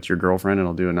thing, and if it's your girlfriend,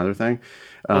 it'll do another thing.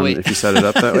 If you set it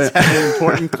up that way, is that an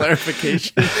important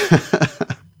clarification?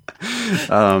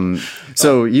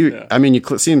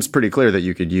 It seems pretty clear that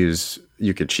you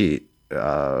could cheat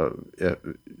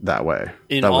that way.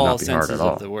 In that would all not be senses hard at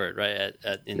all. of the word, right?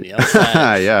 In the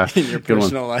outside, yeah, in your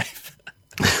personal life.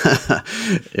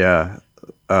 Yeah.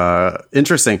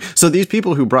 Interesting. So these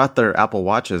people who brought their Apple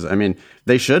Watches, I mean,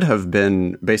 they should have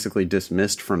been basically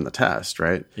dismissed from the test,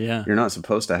 right? Yeah. You're not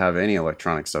supposed to have any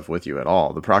electronic stuff with you at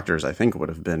all. The proctors, I think, would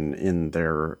have been in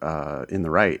the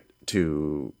right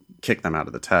to kick them out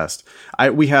of the test.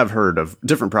 We have heard of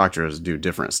different proctors do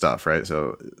different stuff, right?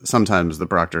 So sometimes the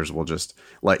proctors will just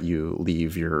let you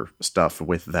leave your stuff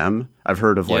with them. I've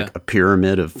heard of like a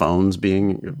pyramid of phones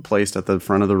being placed at the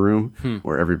front of the room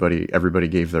where everybody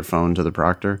gave their phone to the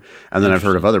proctor. And then I've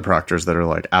heard of other proctors that are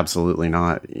like, absolutely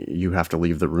not. You have to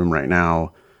leave the room right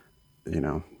now. You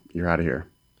know, you're out of here.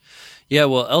 Yeah,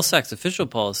 well, LSAC's official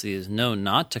policy is no,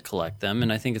 not to collect them,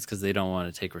 and I think it's because they don't want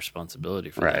to take responsibility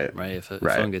for that, right? If a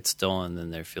phone gets stolen,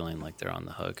 then they're feeling like they're on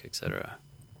the hook, etc.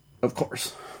 Of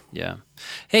course. Yeah.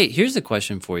 Hey, here's a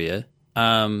question for you.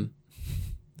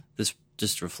 This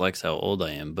just reflects how old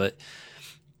I am, but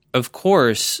of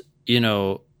course, you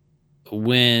know,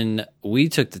 when we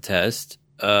took the test,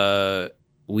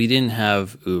 we didn't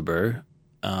have Uber,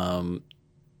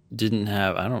 didn't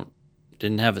have a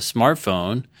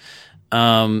smartphone.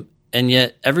 And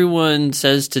yet everyone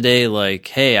says today, like,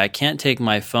 hey, I can't take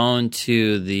my phone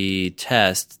to the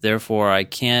test, therefore I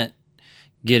can't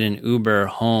get an Uber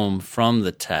home from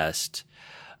the test.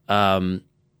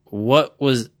 What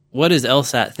is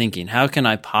LSAT thinking? How can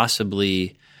I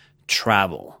possibly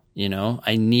travel? You know,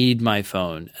 I need my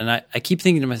phone. And I keep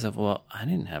thinking to myself, well, I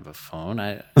didn't have a phone.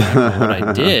 I don't know what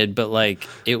I did, but like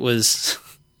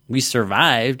we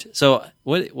survived. So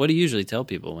what do you usually tell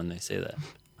people when they say that?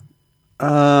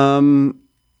 I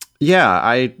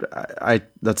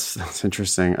that's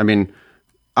interesting. I mean,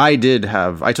 I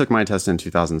took my test in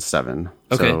 2007.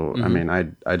 Okay. So, I mean, I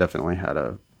definitely had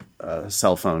a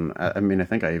cell phone. I mean, I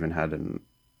think I even had an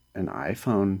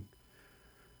iPhone.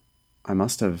 I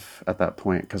must have at that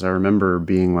point, because I remember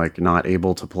being like not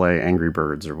able to play Angry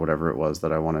Birds or whatever it was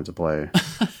that I wanted to play.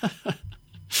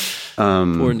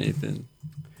 Poor Nathan.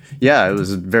 Yeah, it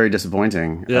was very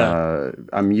disappointing. Yeah.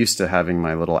 I'm used to having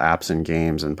my little apps and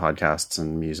games and podcasts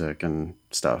and music and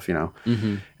stuff, you know.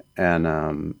 Mm-hmm.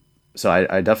 And so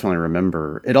I definitely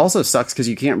remember. It also sucks because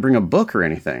you can't bring a book or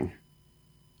anything.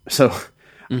 So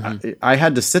I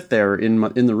had to sit there in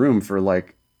the room for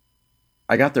like.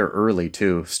 I got there early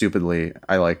too. Stupidly,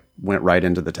 I like went right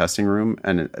into the testing room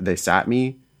and they sat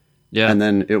me. Yeah. And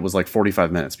then it was like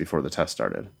 45 minutes before the test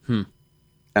started.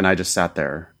 and I just sat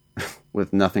there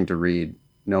with nothing to read,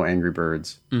 no Angry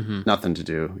Birds, nothing to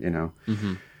do,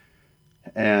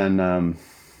 and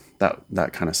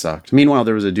that kind of sucked. Meanwhile,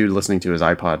 there was a dude listening to his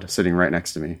iPod sitting right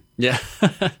next to me. Yeah.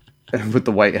 With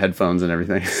the white headphones and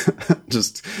everything,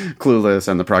 just clueless,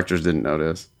 and the proctors didn't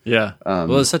notice. Yeah.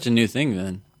 Well, it's such a new thing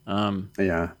then.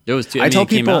 Yeah. It was. It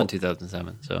came out in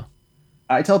 2007. So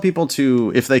I tell people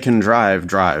to, if they can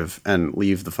drive, and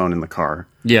leave the phone in the car.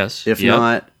 Yes. If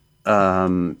not,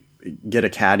 get a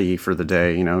caddy for the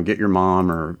day. Get your mom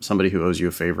or somebody who owes you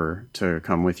a favor to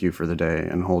come with you for the day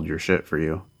and hold your shit for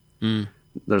you.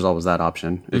 There's always that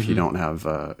option if you don't have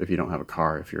a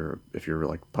car, if you're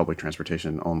like public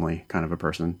transportation only kind of a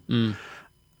person.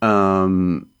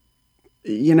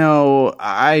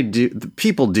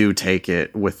 People do take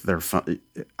it with their phone.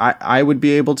 I would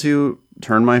be able to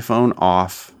turn my phone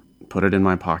off, put it in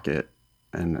my pocket,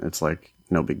 and it's like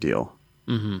no big deal.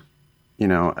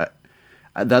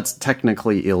 That's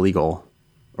technically illegal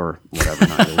or whatever,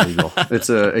 not illegal. It's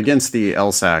against the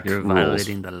LSAC You're rules.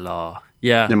 violating the law.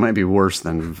 Yeah. It might be worse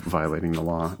than violating the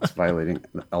law. It's violating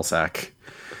the LSAC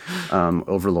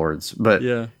overlords. But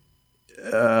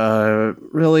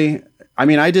really, I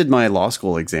mean, I did my law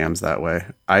school exams that way.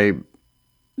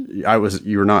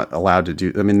 You're not allowed to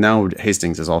do. I mean, now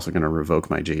Hastings is also going to revoke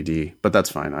my JD, but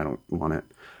that's fine. I don't want it.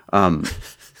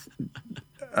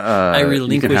 I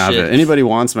relinquish you can have it. it. Anybody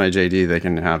wants my JD, they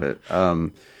can have it.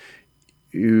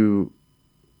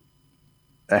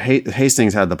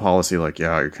 Hastings had the policy like,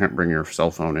 you can't bring your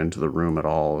cell phone into the room at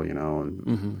all,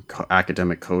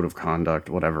 academic code of conduct,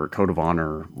 whatever, code of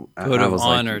honor. Code of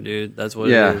honor, dude. That's what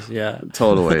it is. Yeah.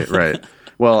 Totally. Right.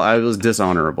 Well, I was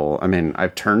dishonorable. I mean, I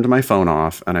turned my phone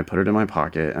off and I put it in my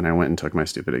pocket and I went and took my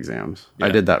stupid exams. Yeah. I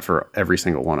did that for every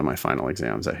single one of my final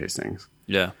exams at Hastings.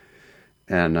 Yeah.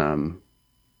 And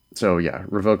so,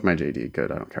 revoke my JD.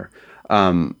 Good. I don't care.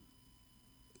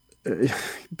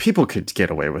 People could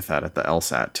get away with that at the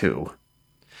LSAT too.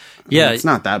 Yeah. It's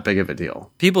not that big of a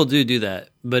deal. People do that.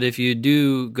 But if you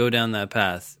do go down that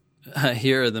path,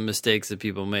 here are the mistakes that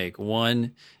people make.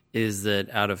 One is that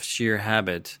out of sheer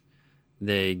habit,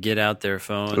 they get out their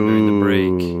phone during the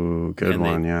break. Good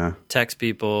one, yeah. Text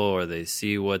people or they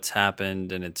see what's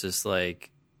happened. And it's just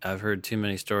like, I've heard too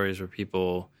many stories where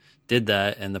people did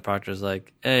that and the proctor's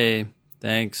like, hey,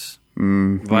 thanks.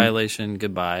 Violation,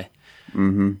 goodbye.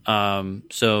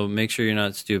 So make sure you're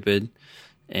not stupid.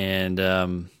 And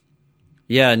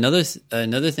another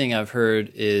thing I've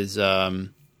heard is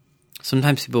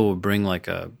sometimes people will bring like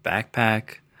a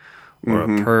backpack or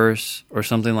a purse or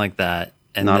something like that.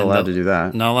 And not allowed to do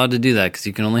that. Not allowed to do that because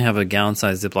you can only have a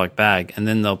gallon-sized Ziploc bag. And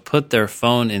then they'll put their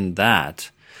phone in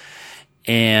that.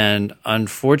 And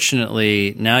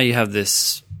unfortunately, now you have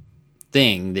this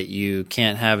thing that you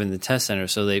can't have in the test center.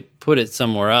 So they put it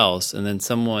somewhere else and then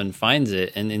someone finds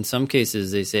it. And in some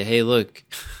cases they say, hey, look,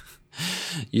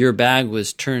 your bag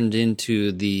was turned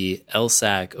into the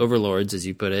LSAC overlords, as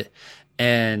you put it.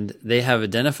 And they have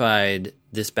identified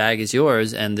this bag is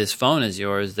yours and this phone is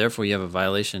yours. Therefore you have a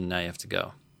violation. Now you have to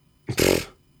go.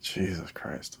 Jesus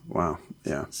Christ. Wow.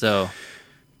 Yeah. So,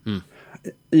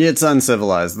 it's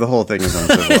uncivilized. The whole thing is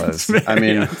uncivilized. I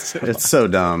mean, it's so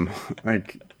dumb.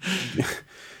 Like,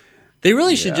 they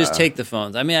really should just take the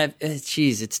phones. I mean,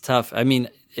 it's tough. I mean,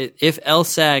 if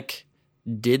LSAC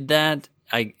did that,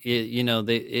 I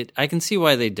can see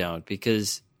why they don't,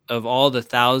 because of all the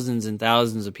thousands and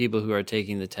thousands of people who are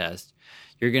taking the test,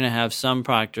 you're going to have some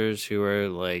proctors who are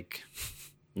like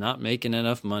not making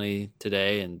enough money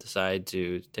today and decide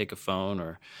to take a phone,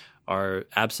 or are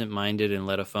absent-minded and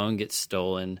let a phone get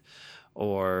stolen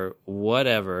or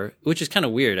whatever, which is kind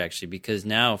of weird actually, because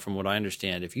now from what I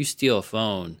understand, if you steal a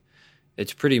phone,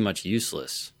 it's pretty much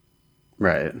useless.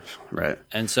 Right.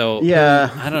 And so,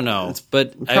 I don't know,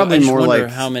 but I just wonder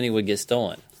how many would get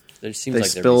stolen. There seems they like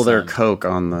spill their Coke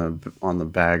on the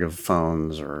bag of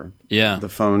phones, or the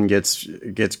phone gets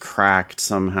cracked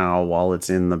somehow while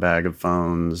it's in the bag of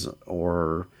phones,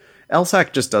 or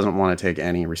LSAC just doesn't want to take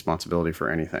any responsibility for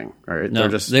anything. Right? No,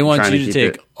 they want you to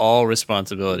take all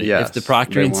responsibility. Yes, if the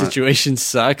proctoring situation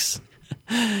sucks,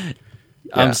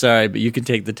 I'm sorry, but you can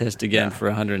take the test again for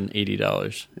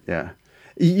 $180. Yeah.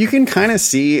 You can kind of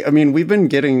see, I mean, we've been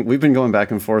going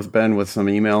back and forth, Ben, with some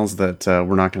emails that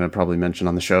we're not going to probably mention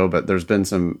on the show, but there's been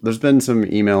some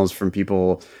emails from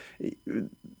people.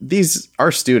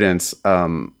 Our students,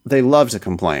 they love to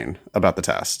complain about the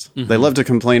test. They love to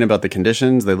complain about the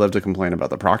conditions. They love to complain about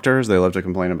the proctors. They love to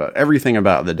complain about everything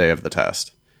about the day of the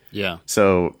test. Yeah.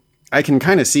 So I can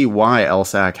kind of see why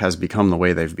LSAC has become the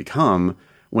way they've become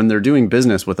when they're doing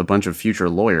business with a bunch of future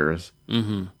lawyers.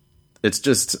 It's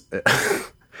just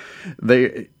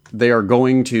they are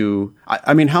going to.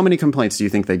 I mean, how many complaints do you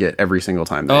think they get every single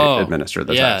time they administer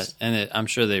the test? And I'm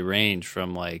sure they range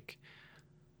from like,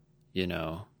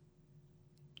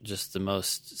 just the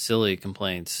most silly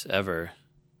complaints ever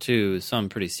to some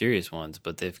pretty serious ones,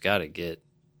 but they've got to get.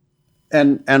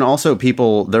 And also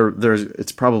people there's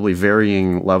it's probably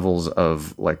varying levels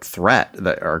of like threat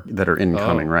that are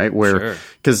incoming, right? Where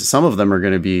because some of them are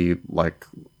going to be like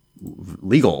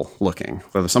legal looking.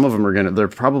 Some of them are they're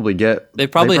probably they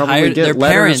probably hired get their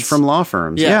letters parents from law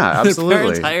firms. Yeah, absolutely. Their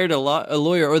parents hired a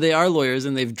lawyer, or they are lawyers,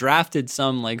 and they've drafted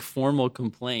some like formal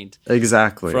complaint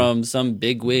exactly from some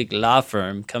bigwig law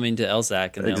firm coming to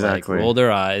LSAC, and they're like roll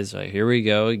their eyes, like, here we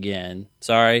go again.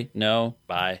 Sorry, no,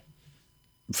 bye.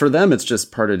 For them, it's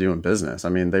just part of doing business. I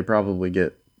mean, they probably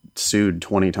get sued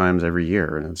 20 times every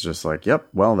year, and it's just like, yep,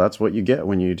 well, that's what you get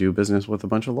when you do business with a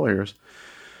bunch of lawyers.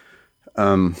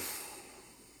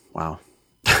 Wow.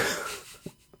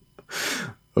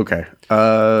 Okay.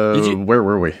 Where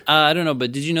were we? I don't know,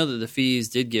 but did you know that the fees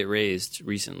did get raised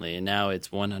recently, and now it's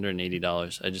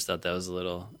 $180? I just thought that was a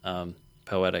little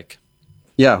poetic.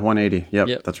 Yeah, 180.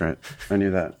 Yep, that's right. I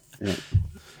knew that. Yeah.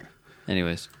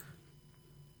 Anyways.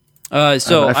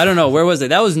 So I don't know, where was it?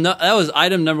 That was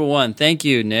item number 1. Thank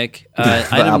you, Nick.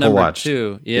 Item Apple number Watch.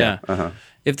 2. Yeah. Uh-huh.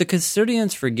 If the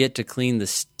custodians forget to clean the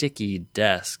sticky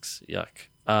desks, yuck.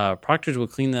 Proctors will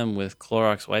clean them with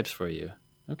Clorox wipes for you.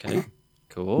 Okay.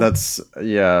 Cool.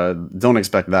 Don't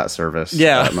expect that service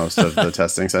at most of the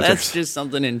testing centers. That's just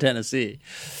something in Tennessee.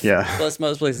 Yeah. Plus,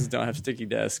 most places don't have sticky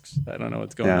desks. I don't know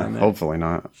what's going on there. Hopefully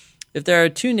not. If there are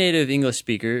 2 native English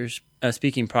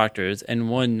speaking proctors and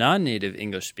 1 non-native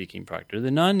English speaking proctor,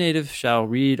 the non-native shall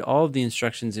read all of the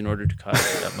instructions in order to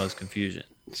cause the utmost confusion.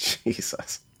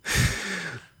 Jesus.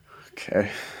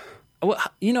 Okay. Well,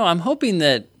 I'm hoping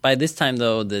that by this time,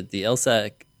 though, that the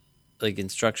LSAC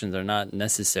instructions are not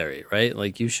necessary, right?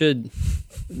 Like, you should.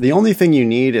 The only thing you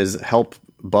need is help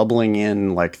bubbling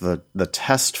in like the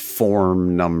test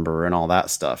form number and all that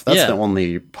stuff. That's the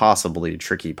only possibly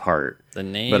tricky part. The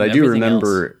name, but I do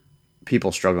remember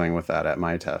people struggling with that at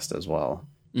my test as well.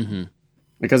 Mm-hmm.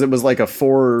 Because it was like a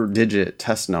 4-digit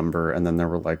test number, and then there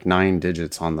were like 9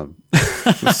 digits on the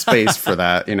space for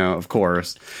that, of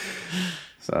course.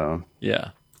 So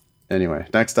yeah. Anyway,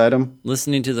 next item.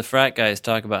 Listening to the frat guys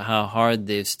talk about how hard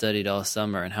they've studied all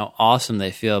summer and how awesome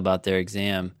they feel about their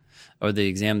exam, or the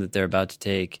exam that they're about to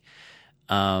take,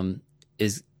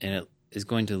 is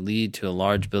going to lead to a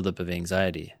large buildup of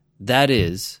anxiety. That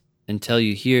is, until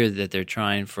you hear that they're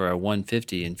trying for a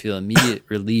 150 and feel immediate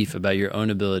relief about your own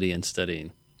ability in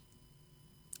studying.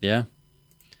 Yeah?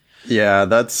 Yeah,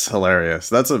 that's hilarious.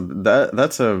 That's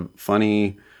a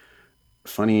funny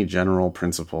general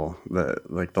principle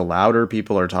that, like, the louder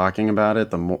people are talking about it,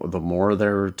 the more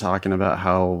they're talking about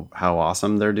how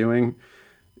awesome they're doing,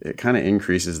 it kind of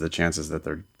increases the chances that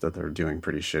they're doing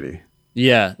pretty shitty.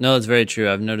 Yeah, no, it's very true.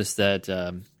 I've noticed that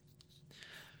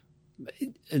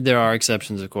there are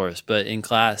exceptions, of course, but in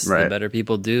class, the better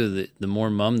people do, the more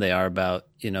mum they are about,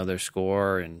 their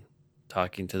score and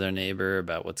talking to their neighbor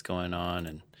about what's going on,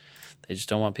 and they just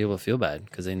don't want people to feel bad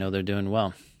because they know they're doing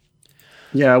well.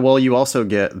 Yeah, well, you also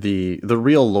get the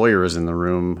real lawyers in the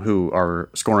room who are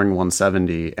scoring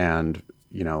 170, and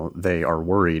they are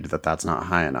worried that that's not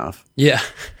high enough. Yeah.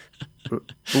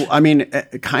 I mean,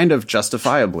 kind of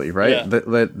justifiably, right? Yeah.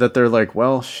 That they're like,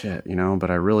 well, shit, but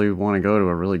I really want to go to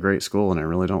a really great school, and I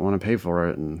really don't want to pay for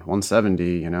it. And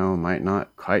 170, might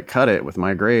not quite cut it with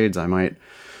my grades. I might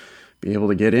be able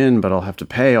to get in, but I'll have to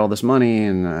pay all this money.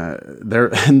 And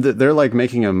they're like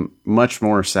making a much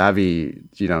more savvy,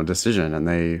 decision. And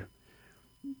they,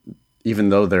 even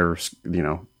though they're,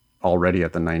 already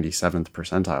at the 97th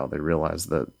percentile, they realize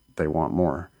that they want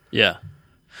more. Yeah.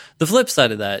 The flip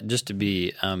side of that, just to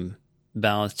be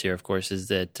balanced here, of course, is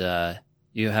that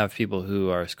you have people who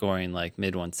are scoring like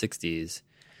mid 160s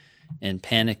and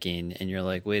panicking, and you're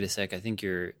like, wait a sec, I think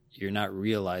you're not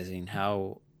realizing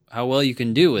how well you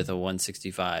can do with a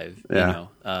 165,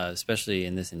 especially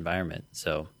in this environment.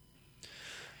 So,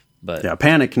 but yeah,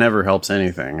 panic never helps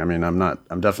anything. I mean,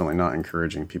 I'm definitely not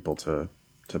encouraging people to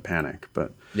panic,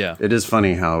 but yeah, it is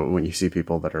funny how when you see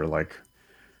people that are like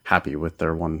happy with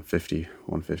their 150,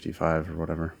 155 or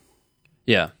whatever.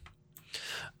 Yeah.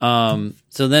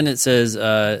 So then it says,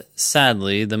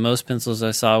 sadly, the most pencils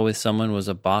I saw with someone was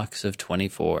a box of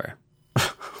 24.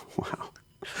 Wow.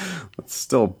 That's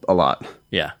still a lot.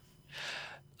 Yeah.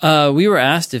 We were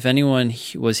asked if anyone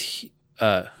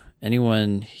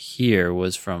here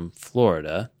was from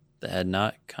Florida that had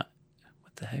not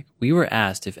what the heck? We were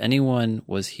asked if anyone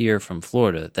was here from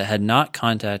Florida that had not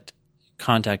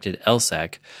contacted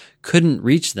LSAC couldn't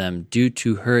reach them due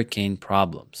to hurricane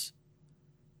problems.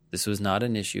 This was not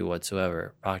an issue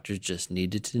whatsoever. Proctors just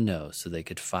needed to know so they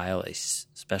could file a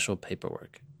special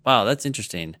paperwork. Wow, that's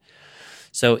interesting.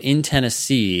 So in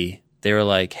Tennessee, they were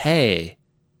like, hey,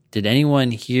 did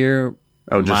anyone here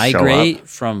migrate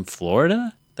from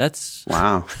Florida? That's...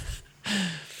 Wow.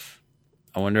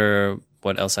 I wonder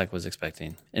what LSAC was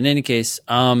expecting. In any case,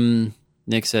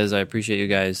 Nick says, I appreciate you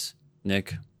guys.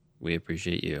 Nick, we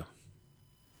appreciate you.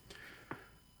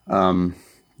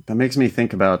 That makes me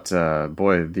think about,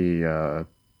 the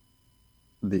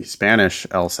Spanish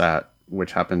LSAT,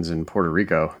 which happens in Puerto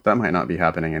Rico. That might not be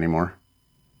happening anymore.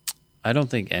 I don't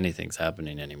think anything's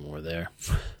happening anymore there.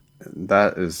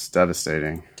 That is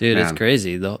devastating. Dude, man. It's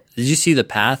crazy. Did you see the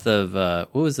path of,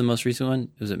 what was the most recent one?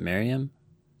 Was it Miriam?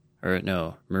 Or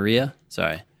no, Maria?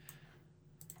 Sorry.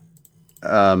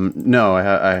 No,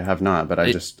 I have not, but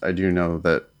I do know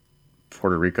that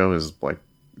Puerto Rico is like,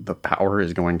 the power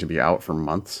is going to be out for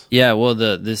months. Yeah, well,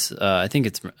 I think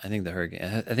it's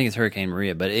Hurricane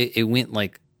Maria, but it went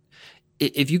like,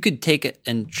 if you could take it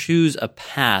and choose a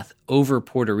path over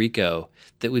Puerto Rico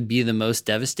that would be the most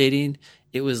devastating,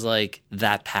 it was like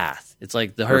that path. It's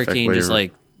like the hurricane just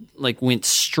like went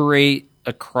straight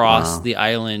across the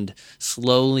island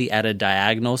slowly at a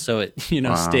diagonal, so it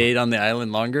stayed on the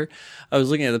island longer. I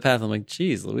was looking at the path. I'm like,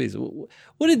 geez, Louise,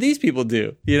 what did these people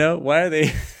do? Why are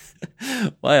they?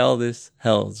 Why all this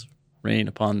hell's rain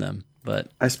upon them?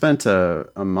 But I spent a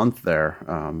month there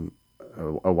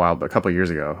a couple of years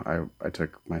ago. I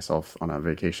took myself on a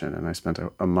vacation, and I spent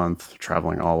a month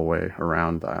traveling all the way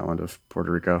around the island of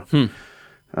Puerto Rico.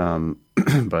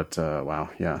 But wow,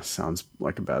 yeah, sounds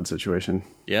like a bad situation.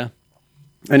 Yeah.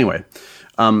 Anyway,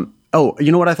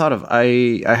 you know what I thought of?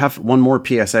 I have one more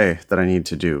PSA that I need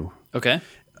to do. Okay.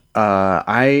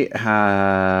 I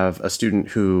have a student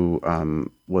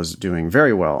who was doing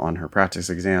very well on her practice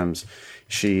exams.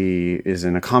 She is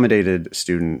an accommodated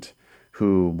student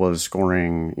who was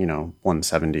scoring,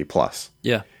 170 plus.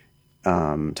 Yeah.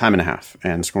 Time and a half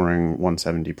and scoring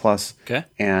 170 plus. Okay.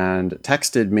 And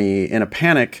texted me in a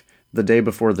panic the day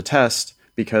before the test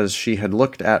because she had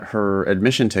looked at her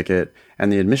admission ticket,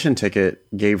 and the admission ticket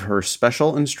gave her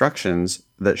special instructions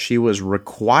that she was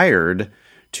required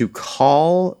to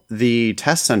call the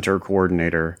test center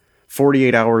coordinator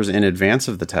 48 hours in advance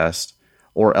of the test,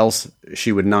 or else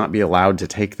she would not be allowed to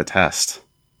take the test.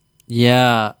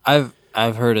 Yeah, I've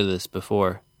heard of this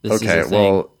before. This is a thing.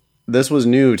 Well, this was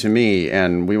new to me,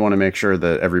 and we want to make sure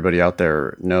that everybody out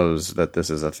there knows that this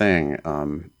is a thing.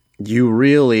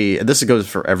 This goes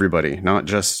for everybody, not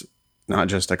just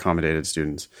accommodated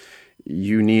students.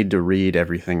 You need to read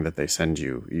everything that they send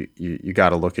you. You got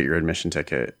to look at your admission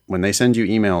ticket. When they send you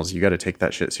emails, you got to take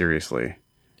that shit seriously.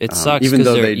 It sucks because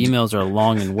their emails are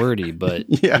long and wordy, but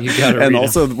yeah. You got to read and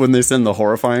also them. When they send the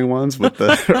horrifying ones with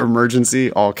the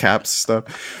emergency, all caps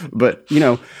stuff. But,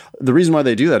 the reason why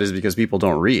they do that is because people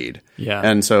don't read. Yeah.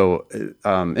 And so,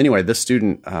 anyway, this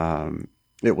student,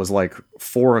 it was like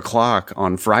 4:00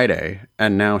 on Friday,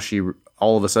 and now she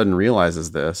all of a sudden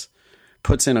realizes this.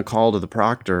 Puts in a call to the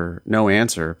proctor, no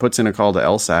answer. Puts in a call to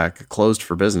LSAC, closed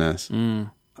for business.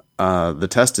 The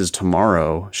test is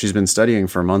tomorrow. She's been studying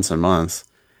for months and months,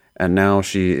 and now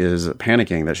she is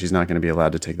panicking that she's not going to be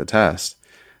allowed to take the test.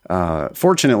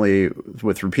 Fortunately,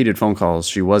 with repeated phone calls,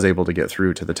 she was able to get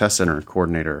through to the test center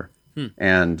coordinator,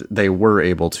 and they were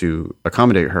able to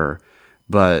accommodate her.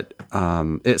 But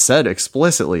it said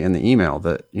explicitly in the email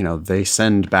that they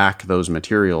send back those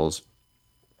materials.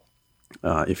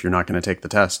 If you're not going to take the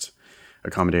test,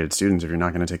 accommodated students, if you're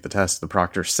not going to take the test, the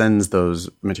proctor sends those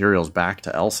materials back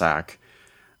to LSAC.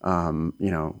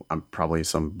 I'm probably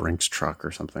some Brinks truck or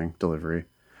something delivery.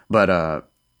 But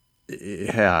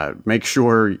yeah, make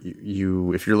sure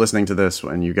if you're listening to this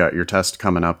and you got your test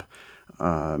coming up,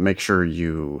 make sure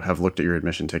you have looked at your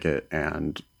admission ticket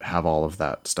and have all of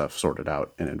that stuff sorted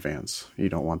out in advance. You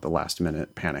don't want the last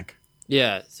minute panic.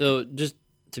 Yeah. So just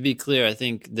to be clear, I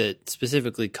think that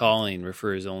specifically calling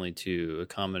refers only to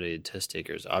accommodated test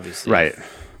takers. Obviously, right.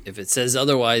 If it says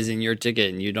otherwise in your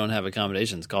ticket and you don't have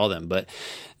accommodations, call them. But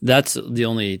that's the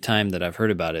only time that I've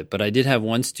heard about it. But I did have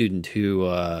one student who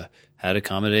had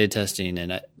accommodated testing,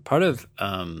 and part of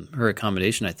her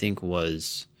accommodation, I think,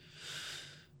 was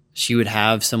she would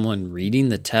have someone reading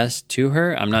the test to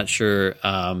her. I'm not sure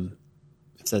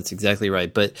if that's exactly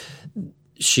right, but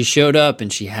she showed up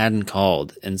and she hadn't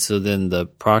called. And so then the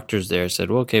proctors there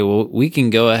said, well, we can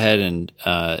go ahead and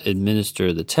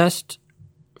administer the test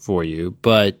for you,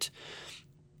 but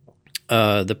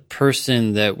the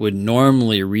person that would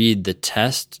normally read the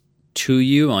test to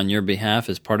you on your behalf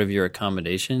as part of your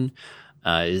accommodation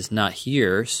is not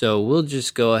here, so we'll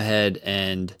just go ahead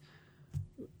and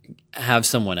have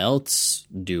someone else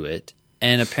do it.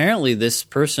 And apparently this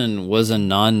person was a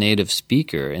non-native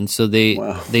speaker, and so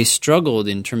they struggled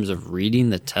in terms of reading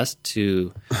the test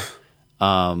to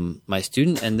my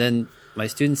student. And then my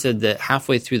student said that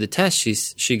halfway through the test,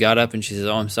 she got up and she says,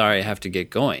 "Oh, I'm sorry, I have to get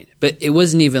going." But it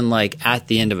wasn't even like at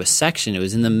the end of a section. It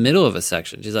was in the middle of a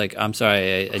section. She's like, "I'm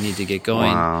sorry, I need to get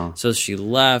going." Wow. So she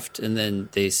left, and then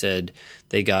they said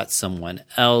they got someone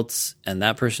else, and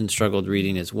that person struggled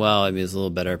reading as well. I mean, it was a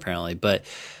little better apparently. But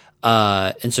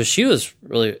and so she was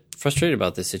really frustrated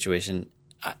about this situation.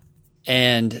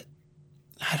 And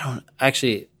I don't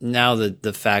actually, now that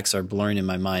the facts are blurring in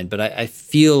my mind, but I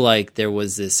feel like there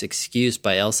was this excuse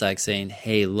by LSAC saying,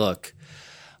 "Hey, look,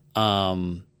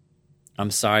 I'm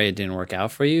sorry it didn't work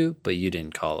out for you, but you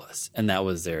didn't call us." And that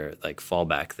was their like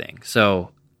fallback thing. So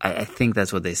I think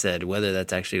that's what they said. Whether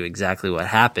that's actually exactly what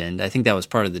happened, I think that was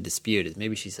part of the dispute, is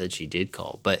maybe she said she did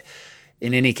call. But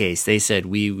in any case, they said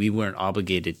we weren't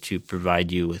obligated to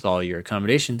provide you with all your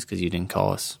accommodations because you didn't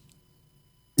call us.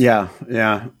 Yeah.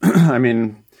 I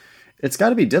mean, it's got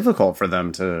to be difficult for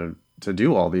them to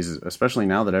do all these, especially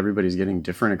now that everybody's getting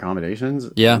different accommodations.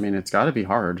 Yeah. I mean, it's got to be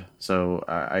hard. So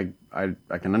I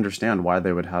can understand why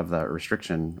they would have that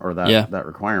restriction or that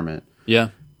requirement. Yeah.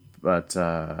 But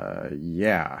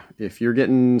if you're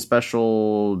getting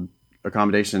special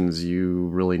accommodations, you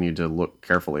really need to look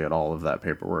carefully at all of that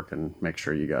paperwork and make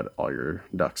sure you got all your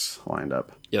ducks lined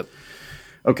up. Yep.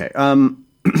 Okay.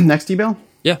 Next email.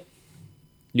 Yeah.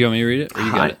 You want me to read it, or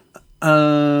you got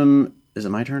it? Is it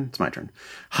my turn? It's my turn.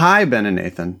 Hi, Ben and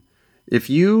Nathan. If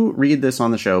you read this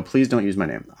on the show, please don't use my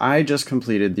name. I just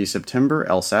completed the September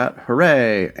LSAT.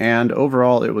 Hooray! And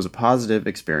overall, it was a positive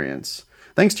experience.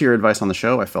 Thanks to your advice on the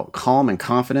show, I felt calm and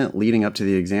confident leading up to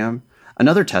the exam.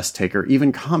 Another test taker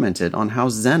even commented on how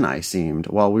zen I seemed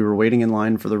while we were waiting in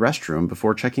line for the restroom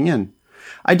before checking in.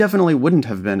 I definitely wouldn't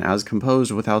have been as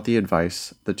composed without the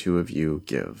advice the two of you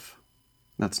give.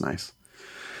 That's nice.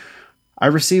 I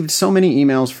received so many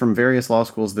emails from various law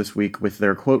schools this week with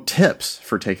their, quote, tips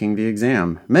for taking the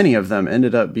exam. Many of them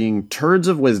ended up being turds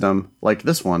of wisdom, like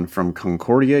this one from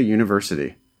Concordia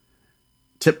University.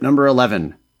 Tip number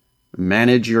 11.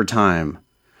 Manage your time.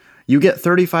 You get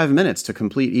 35 minutes to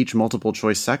complete each multiple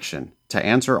choice section. To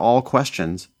answer all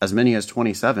questions, as many as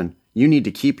 27, you need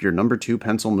to keep your number 2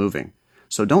 pencil moving.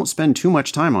 So don't spend too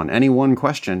much time on any one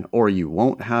question, or you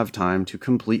won't have time to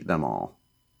complete them all.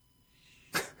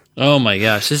 Oh my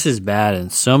gosh, this is bad in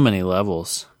so many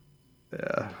levels.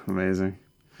 Yeah, amazing.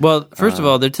 Well, first of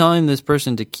all, they're telling this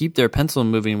person to keep their pencil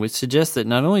moving, which suggests that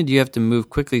not only do you have to move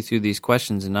quickly through these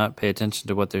questions and not pay attention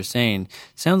to what they're saying,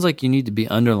 sounds like you need to be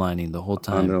underlining the whole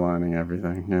time. Underlining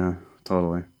everything, yeah,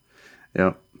 totally.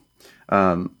 Yep.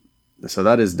 So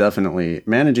that is definitely,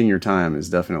 managing your time is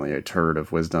definitely a turd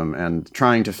of wisdom, and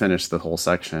trying to finish the whole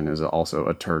section is also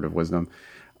a turd of wisdom.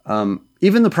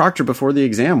 Even the proctor before the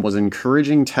exam was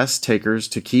encouraging test takers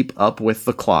to keep up with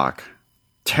the clock.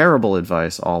 Terrible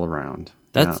advice all around.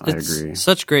 I agree.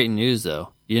 Such great news, though.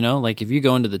 You know, like if you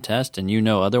go into the test and you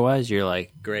know otherwise, you're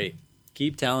like, great.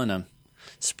 Keep telling them.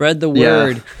 Spread the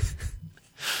word. Yeah.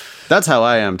 That's how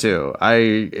I am too.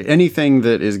 Anything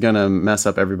that is going to mess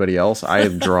up everybody else, I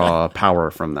draw power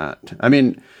from that. I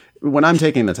mean, when I'm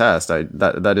taking the test,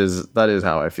 that is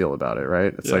how I feel about it,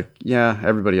 right? It's like, yeah,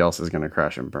 everybody else is going to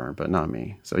crash and burn, but not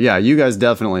me. So yeah, you guys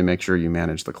definitely make sure you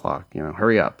manage the clock. You know,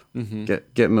 hurry up,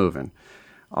 get moving.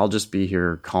 I'll just be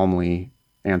here calmly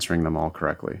answering them all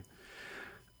correctly.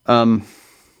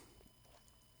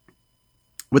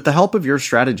 With the help of your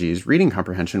strategies, reading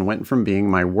comprehension went from being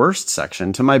my worst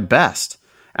section to my best,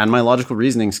 and my logical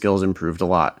reasoning skills improved a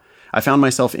lot. I found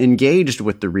myself engaged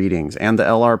with the readings and the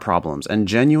LR problems and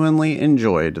genuinely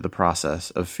enjoyed the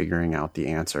process of figuring out the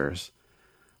answers.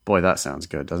 Boy, that sounds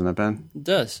good, doesn't it, Ben? It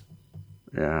does.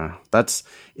 Yeah, that's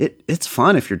it. It's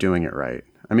fun if you're doing it right.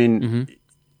 I mean,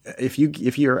 if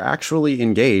you're actually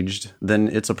engaged, then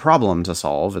it's a problem to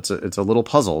solve. It's a little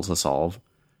puzzle to solve,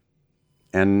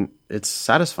 and it's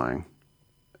satisfying.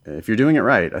 If you're doing it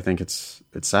right, I think it's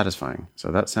satisfying.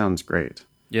 So that sounds great.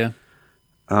 Yeah.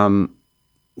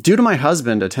 Due to my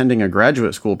husband attending a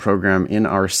graduate school program in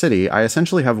our city, I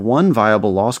essentially have one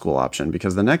viable law school option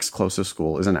because the next closest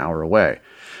school is an hour away.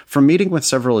 From meeting with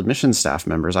several admissions staff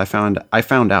members, I found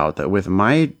out that with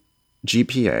my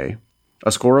GPA,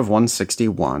 a score of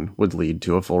 161 would lead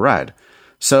to a full ride.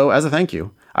 So as a thank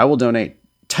you, I will donate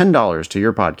 $10 to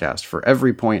your podcast for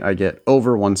every point I get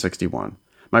over 161.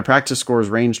 My practice scores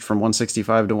ranged from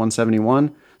 165 to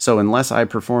 171, so unless I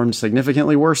performed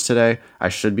significantly worse today, I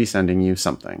should be sending you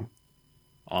something.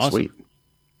 Awesome. Sweet.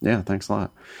 Yeah, thanks a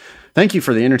lot. Thank you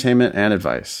for the entertainment and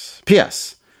advice.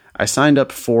 P.S. I signed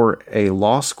up for a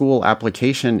law school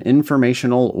application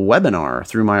informational webinar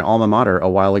through my alma mater a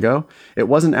while ago. It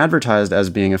wasn't advertised as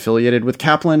being affiliated with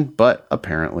Kaplan, but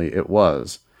apparently it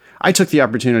was. I took the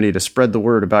opportunity to spread the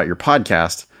word about your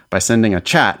podcast by sending a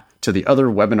chat to the other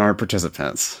webinar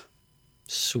participants.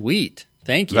 Sweet.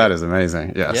 Thank you. That is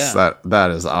amazing. Yes,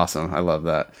 that is awesome. I love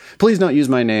that. Please don't use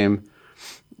my name.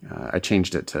 I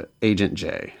changed it to Agent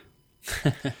J.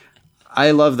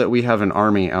 I love that we have an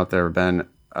army out there, Ben.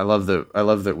 I love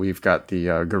that we've got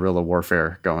the guerrilla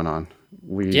warfare going on.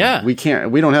 We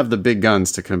don't have the big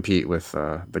guns to compete with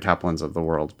the Kaplans of the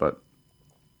world, but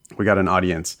we got an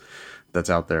audience that's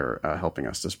out there helping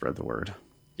us to spread the word.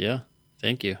 Yeah.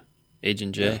 Thank you.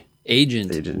 Agent J. Yeah.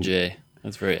 Agent J.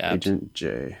 That's very apt. Agent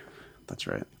J. That's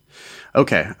right.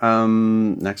 Okay.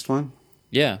 Next one.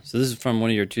 Yeah. So this is from one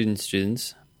of your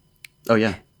students. Oh,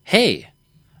 yeah. Hey,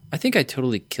 I think I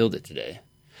totally killed it today.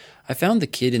 I found the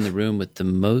kid in the room with the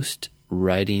most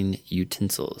writing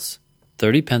utensils.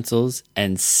 30 pencils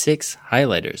and 6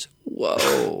 highlighters.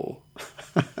 Whoa.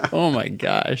 Oh my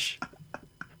gosh.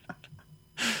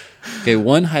 Okay,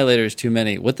 1 highlighter is too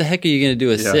many. What the heck are you going to do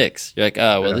with 6? You're like,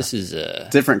 this is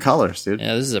different colors, dude.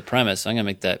 Yeah, this is a premise. So I'm going to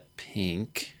make that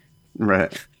pink.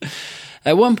 Right.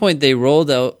 At one point, they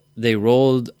rolled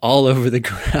all over the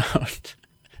ground.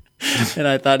 And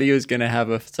I thought he was going to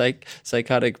have a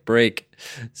psychotic break.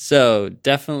 So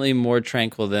definitely more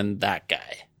tranquil than that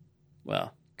guy.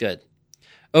 Well, good.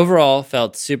 Overall,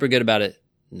 felt super good about it.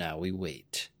 Now we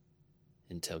wait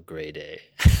until grade A.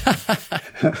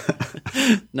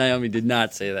 Naomi did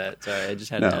not say that. Sorry, I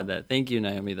just had to add that. Thank you,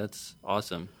 Naomi. That's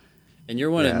awesome. And you're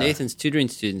one of Nathan's tutoring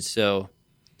students, so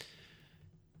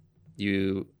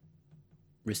you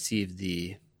received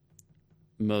the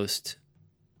most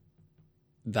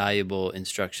valuable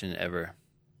instruction ever.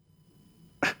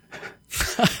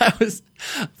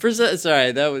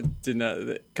 Sorry, did not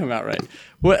come out right.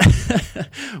 What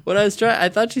I was trying, I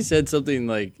thought she said something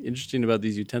like interesting about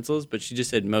these utensils, but she just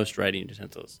said most writing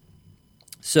utensils.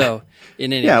 So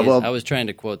in any case, I was trying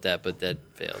to quote that, but that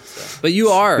failed. So. But you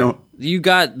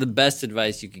got the best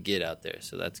advice you could get out there,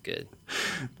 so that's good.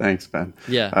 Thanks, Ben.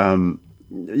 Yeah.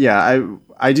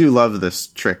 I do love this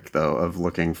trick though of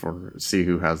looking see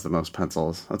who has the most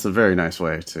pencils. That's a very nice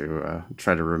way to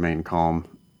try to remain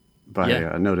calm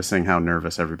by noticing how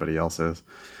nervous everybody else is.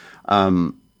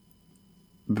 Ben,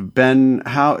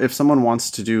 if someone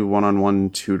wants to do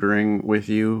one-on-one tutoring with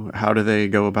you, how do they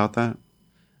go about that?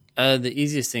 The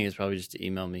easiest thing is probably just to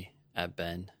email me at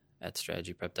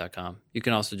ben@strategyprep.com. You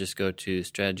can also just go to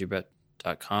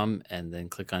strategyprep.com and then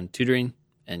click on tutoring,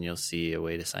 and you'll see a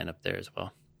way to sign up there as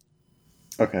well.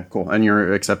 Okay, cool. And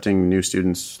you're accepting new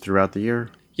students throughout the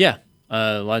year? Yeah.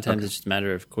 A lot of times it's just a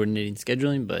matter of coordinating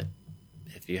scheduling, but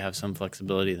if you have some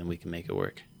flexibility, then we can make it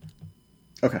work.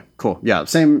 Okay, cool. Yeah,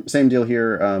 same deal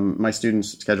here. My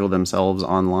students schedule themselves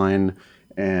online,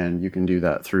 and you can do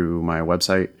that through my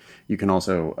website. You can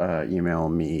also email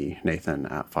me,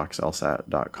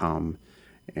 nathan@foxlsat.com,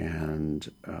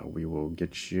 and we will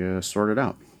get you sorted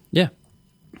out. Yeah.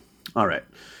 All right.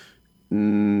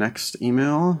 Next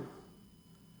email.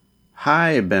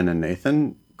 Hi, Ben and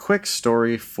Nathan. Quick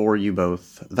story for you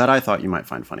both that I thought you might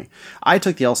find funny. I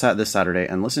took the LSAT this Saturday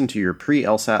and listened to your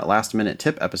pre-LSAT last-minute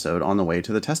tip episode on the way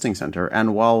to the testing center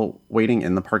and while waiting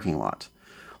in the parking lot.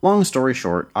 Long story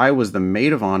short, I was the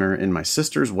maid of honor in my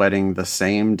sister's wedding the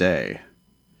same day.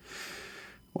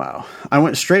 Wow. I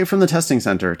went straight from the testing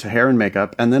center to hair and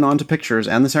makeup and then on to pictures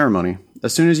and the ceremony.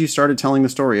 As soon as you started telling the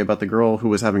story about the girl who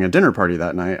was having a dinner party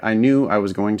that night, I knew I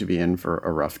was going to be in for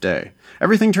a rough day.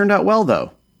 Everything turned out well,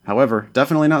 though. However,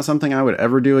 definitely not something I would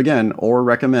ever do again or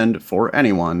recommend for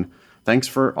anyone. Thanks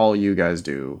for all you guys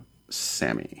do,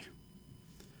 Sammy.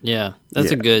 Yeah,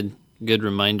 that's a good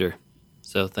reminder.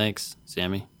 So thanks,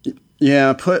 Sammy.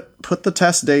 Yeah, put the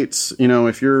test dates,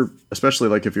 if you're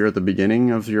at the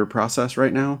beginning of your process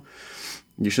right now,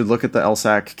 you should look at the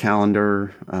LSAC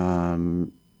calendar,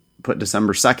 put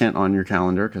December 2nd on your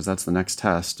calendar because that's the next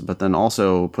test, but then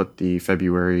also put the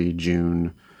February,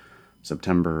 June,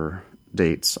 September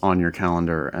dates on your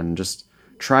calendar and just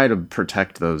try to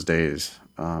protect those days.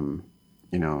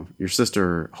 Your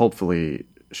sister, hopefully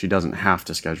she doesn't have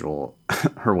to schedule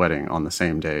her wedding on the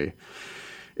same day.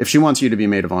 If she wants you to be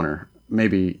maid of honor,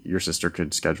 maybe your sister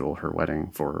could schedule her wedding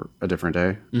for a different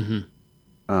day. Mm-hmm.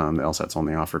 The LSAT's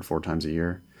only offered 4 times a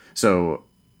year. So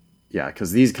yeah,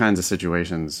 because these kinds of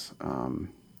situations,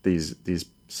 these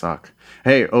suck.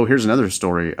 Hey, here's another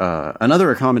story.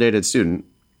 Another accommodated student,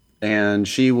 and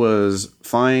she was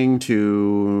flying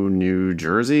to New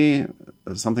Jersey,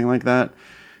 something like that.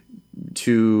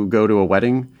 to go to a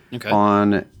wedding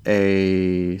on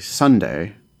a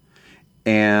Sunday,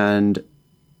 and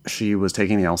she was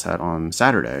taking the LSAT on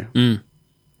Saturday.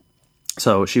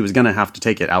 So she was going to have to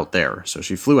take it out there. So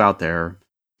she flew out there,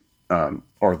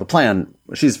 or the plan,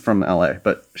 she's from LA,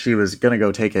 but she was going to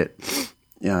go take it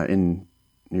in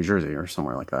New Jersey or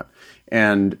somewhere like that.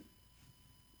 And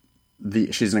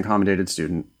she's an accommodated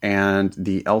student, and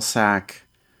the LSAC,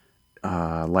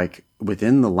 like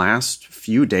within the last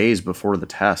few days before the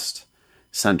test,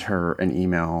 sent her an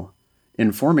email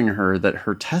informing her that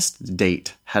her test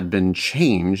date had been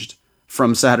changed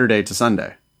from Saturday to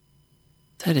Sunday.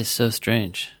 That is so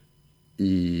strange.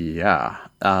 Yeah.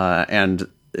 And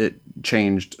it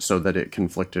changed so that it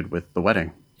conflicted with the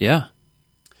wedding. Yeah.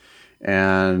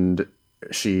 And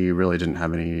she really didn't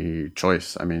have any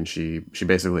choice. I mean, she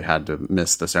basically had to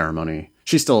miss the ceremony.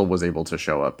 She still was able to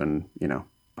show up and,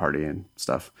 party and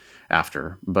stuff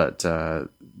after. But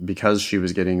because she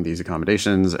was getting these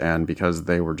accommodations and because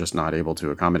they were just not able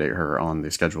to accommodate her on the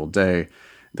scheduled day,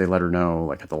 they let her know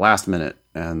like at the last minute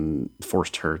and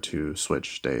forced her to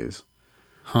switch days.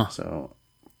 Huh. So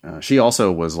she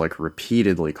also was like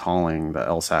repeatedly calling the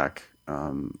LSAC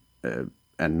and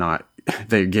not,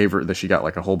 they gave her that she got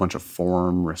like a whole bunch of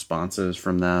form responses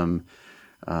from them.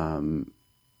 And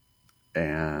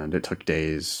it took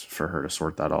days for her to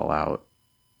sort that all out.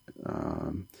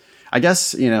 I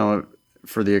guess,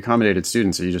 for the accommodated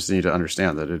students, you just need to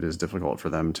understand that it is difficult for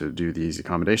them to do these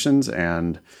accommodations,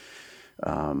 and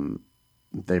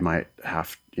they might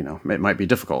have, it might be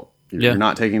difficult. You're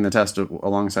not taking the test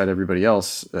alongside everybody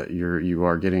else. You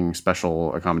are getting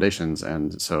special accommodations.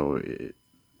 And so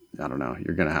I don't know,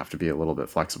 you're going to have to be a little bit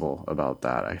flexible about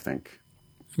that, I think.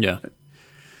 Yeah.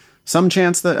 Some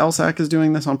chance that LSAC is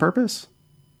doing this on purpose?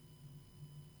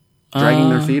 Dragging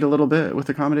their feet a little bit with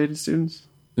accommodated students?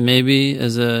 Maybe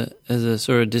as a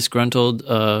sort of disgruntled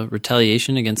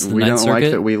retaliation against the Ninth Circuit. We don't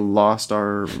like that we lost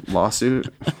our lawsuit,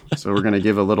 so we're going to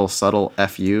give a little subtle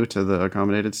FU to the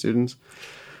accommodated students.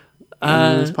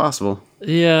 It's possible.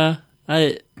 Yeah.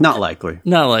 Not likely.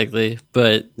 Not likely,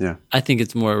 but yeah. I think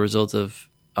it's more a result of,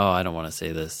 I don't want to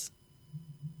say this.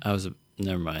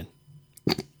 Never mind.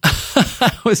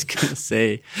 I was going to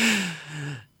say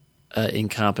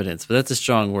incompetence, but that's a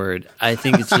strong word. I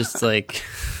think it's just like,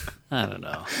 I don't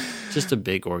know, just a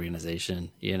big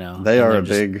organization, They are a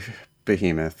big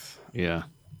behemoth. Yeah.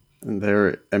 And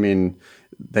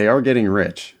they are getting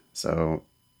rich, so,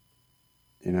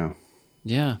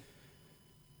 Yeah.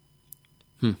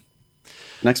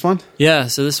 Next one? Yeah,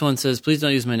 so this one says, please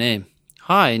don't use my name.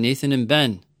 Hi, Nathan and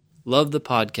Ben. Love the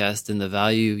podcast and the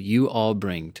value you all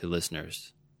bring to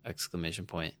listeners! !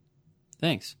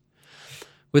 Thanks.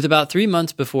 With about 3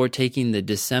 months before taking the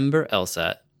December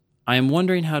LSAT, I am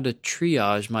wondering how to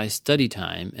triage my study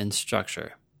time and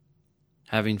structure.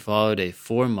 Having followed a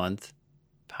 4-month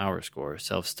PowerScore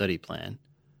self-study plan,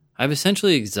 I've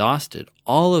essentially exhausted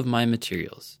all of my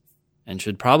materials and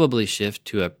should probably shift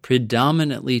to a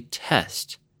predominantly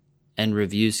test and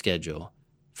review schedule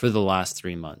for the last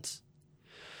 3 months.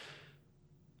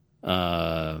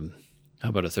 How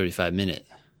about a 35-minute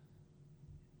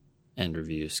and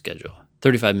review schedule?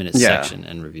 35-minute section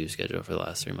and review schedule for the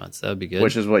last 3 months. That would be good.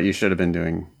 Which is what you should have been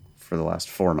doing for the last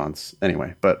 4 months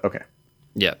anyway, but okay.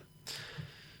 Yeah.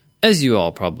 As you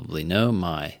all probably know,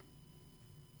 my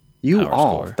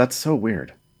PowerScore. That's so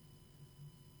weird.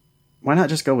 Why not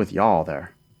just go with y'all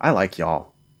there? I like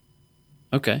y'all.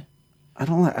 Okay. I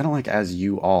don't like as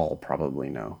you all probably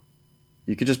know.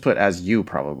 You could just put as you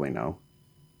probably know.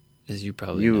 As you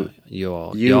probably know.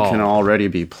 You can already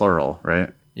be plural,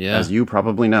 right? Yeah. As you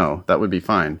probably know, that would be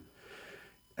fine.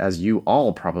 As you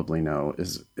all probably know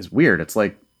is weird. It's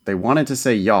like they wanted to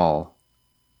say y'all,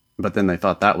 but then they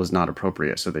thought that was not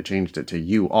appropriate, so they changed it to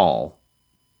you all.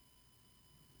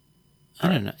 I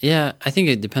don't know. Yeah, I think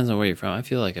it depends on where you're from. I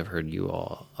feel like I've heard you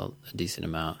all a decent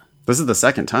amount. This is the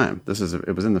second time.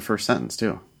 It was in the first sentence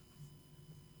too.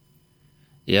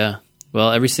 Yeah.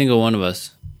 Well, every single one of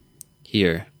us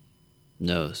here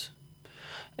knows.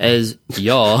 As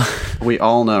y'all, we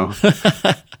all know.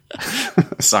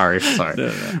 Sorry. No.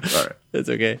 Sorry. It's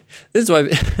okay. This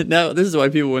is why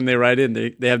people, when they write in,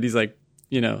 they have these like,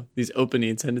 these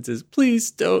opening sentences.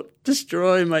 Please don't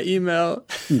destroy my email.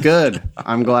 Good.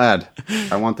 I'm glad.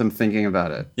 I want them thinking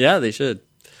about it. Yeah, they should.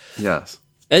 Yes.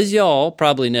 As y'all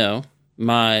probably know,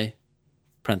 my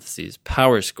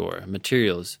PowerScore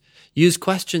materials use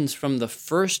questions from the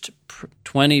first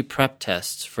 20 prep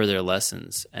tests for their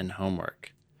lessons and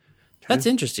homework. Okay. That's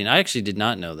interesting. I actually did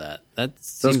not know that.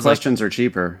 Those questions are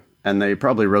cheaper And they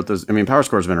probably wrote those. I mean,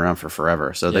 PowerScore's been around for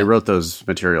forever. So they wrote those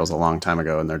materials a long time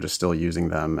ago, and they're just still using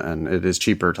them. And it is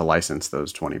cheaper to license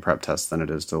those 20 prep tests than it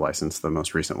is to license the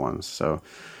most recent ones. So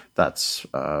that's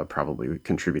probably a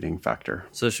contributing factor.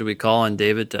 So should we call on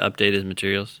David to update his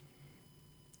materials?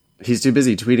 He's too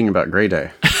busy tweeting about Gray Day.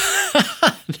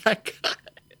 That guy.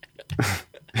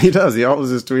 He does. He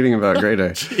always is tweeting about Gray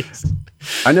Day.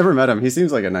 I never met him. He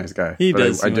seeems like a nice guy. He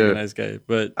does seem like a nice guy.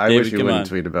 But I David, wish he wouldn't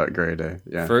tweet about Gray Day.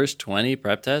 Yeah. First 20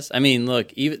 prep tests? I mean,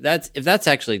 look, if that's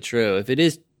actually true, if it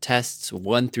is tests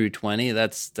 1 through 20,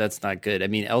 that's not good. I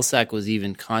mean, LSAC was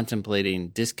even contemplating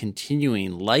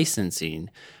discontinuing licensing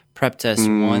prep tests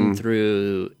 1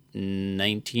 through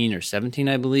 19 or 17,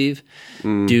 I believe,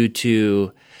 due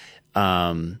to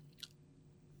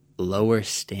lower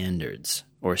standards,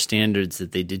 or standards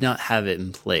that they did not have it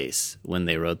in place when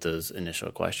they wrote those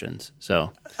initial questions.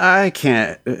 So I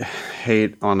can't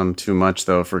hate on them too much,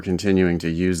 though, for continuing to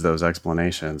use those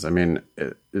explanations. I mean,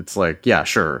 it's like, yeah,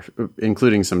 sure,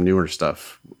 including some newer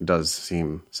stuff does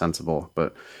seem sensible.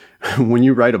 But when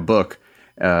you write a book,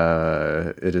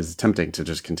 it is tempting to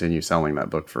just continue selling that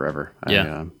book forever.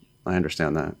 Yeah. I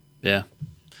understand that. Yeah.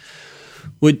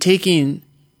 Would taking...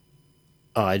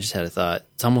 Oh, I just had a thought.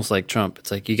 It's almost like Trump.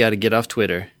 It's like you got to get off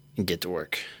Twitter and get to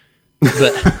work.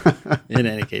 But in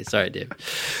any case, sorry, Dave.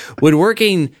 Would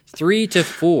taking 3 to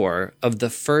 4 of the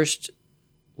first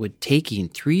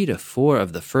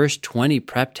 20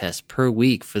 prep tests per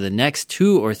week for the next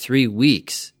 2 or 3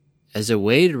 weeks as a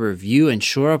way to review and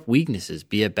shore up weaknesses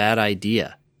be a bad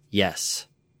idea? Yes.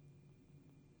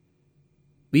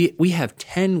 We have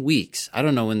 10 weeks. I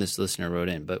don't know when this listener wrote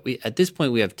in, but at this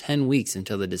point we have 10 weeks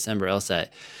until the December LSAT.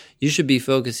 You should be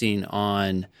focusing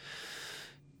on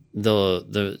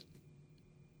the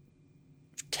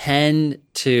 10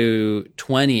 to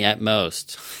 20 at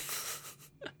most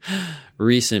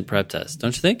recent prep tests.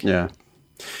 Don't you think? Yeah.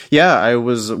 Yeah, I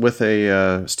was with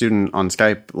a student on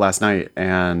Skype last night,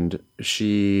 and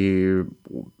she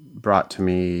brought to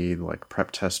me like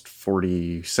prep test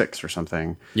 46 or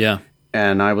something. Yeah.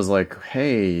 And I was like,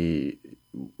 hey,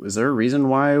 is there a reason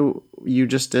why you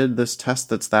just did this test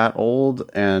that's that old?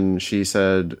 And she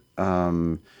said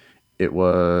it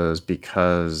was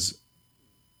because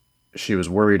she was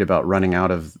worried about running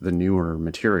out of the newer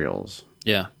materials.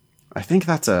 Yeah. I think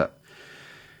that's a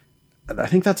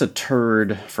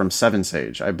turd from Seven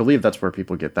Sage. I believe that's where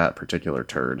people get that particular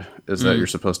turd, is that you're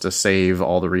supposed to save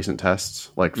all the recent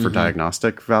tests, like for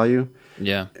diagnostic value.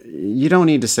 Yeah. You don't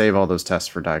need to save all those tests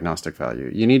for diagnostic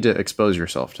value. You need to expose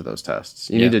yourself to those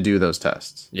tests. You need to do those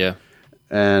tests. Yeah.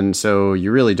 And so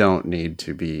you really don't need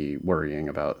to be worrying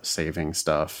about saving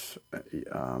stuff.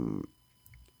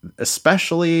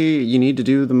 Especially you need to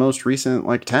do the most recent,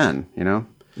 like 10, you know?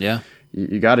 Yeah.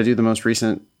 You got to do the most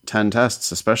recent 10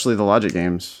 tests, especially the logic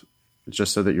games,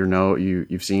 just so that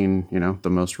you've seen, the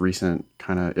most recent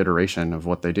kind of iteration of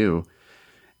what they do.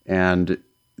 And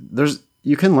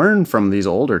you can learn from these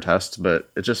older tests,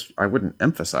 but I wouldn't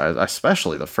emphasize,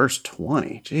 especially the first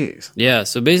 20. Jeez. Yeah.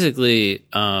 So basically,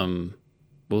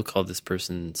 we'll call this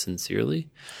person Sincerely,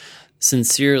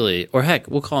 or heck,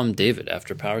 we'll call him David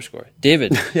after PowerScore.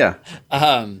 David. Yeah.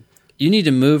 You need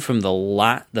to move from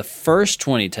the first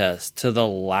 20 tests to the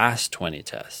last 20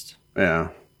 tests. Yeah.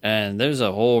 And there's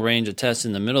a whole range of tests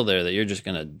in the middle there that you're just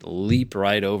going to leap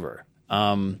right over.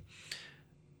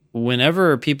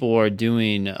 Whenever people are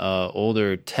doing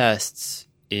older tests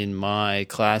in my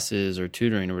classes or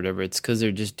tutoring or whatever, it's because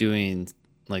they're just doing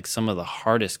like some of the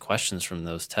hardest questions from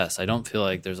those tests. I don't feel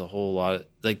like there's a whole lot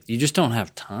you just don't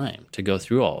have time to go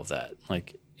through all of that.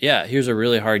 Like, yeah, here's a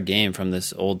really hard game from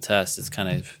this old test. It's kind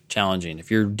of challenging. If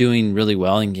you're doing really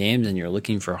well in games and you're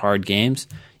looking for hard games,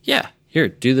 yeah, here,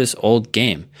 do this old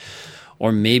game.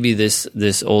 Or maybe this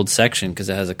old section because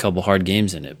it has a couple hard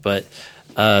games in it. But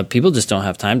people just don't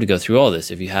have time to go through all this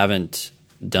if you haven't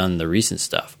done the recent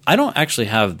stuff. I don't actually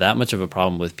have that much of a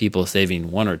problem with people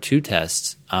saving 1 or 2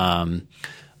 tests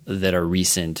that are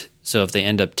recent. So if they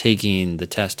end up taking the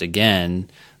test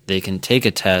again, they can take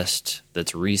a test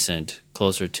that's recent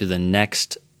closer to the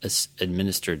next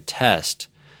administered test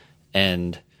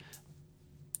and,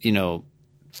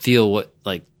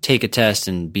 take a test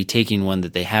and be taking one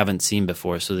that they haven't seen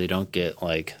before so they don't get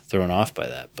thrown off by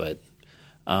that. But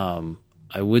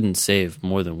I wouldn't save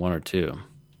more than 1 or 2.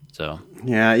 So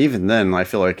yeah, even then, I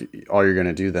feel like all you're going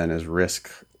to do then is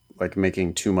risk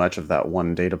making too much of that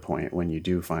one data point when you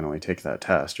do finally take that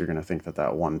test. You're going to think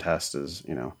that one test is,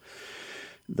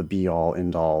 the be-all,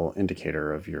 end-all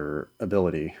indicator of your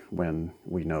ability when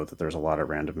we know that there's a lot of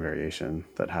random variation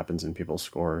that happens in people's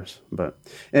scores. But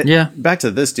back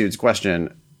to this dude's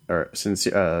question, or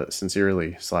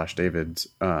sincerely / David's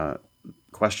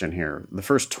question here. The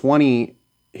first 20,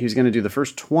 he's going to do the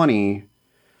first 20,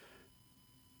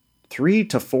 3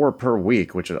 to 4 per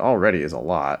week, which already is a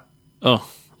lot. Oh,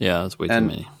 yeah, that's way too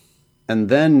many. And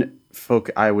then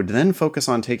I would then focus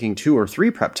on taking 2 or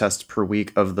 3 prep tests per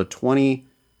week of the 20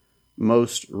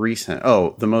 most recent.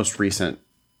 Oh, the most recent.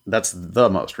 That's the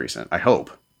most recent, I hope.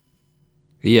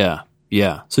 Yeah.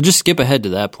 So just skip ahead to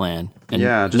that plan and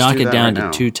knock it down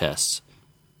to 2 tests.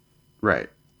 Right.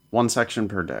 1 section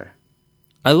per day.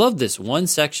 I love this. 1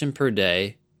 section per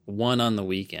day, 1 on the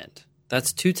weekend.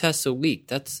 That's 2 tests a week.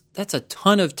 That's a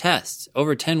ton of tests.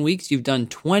 Over 10 weeks, you've done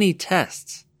 20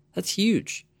 tests. That's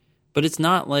huge. But it's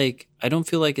not like, I don't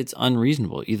feel like it's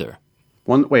unreasonable either.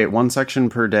 1 section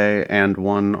per day and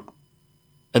 1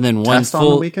 and then test on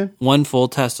the weekend? 1 full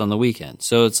test on the weekend.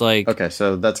 So it's like... Okay,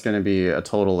 so that's going to be a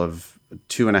total of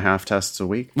 2.5 tests a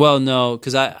week? Well, no,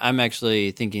 because I'm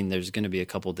actually thinking there's going to be a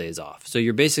couple days off. So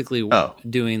you're basically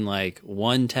doing like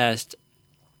 1 test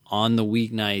on the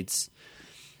weeknights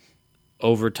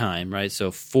over time, right? So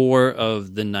 4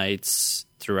 of the nights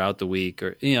throughout the week,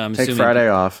 or I'm assuming... Take Friday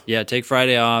off. Yeah, take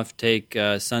Friday off, take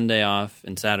Sunday off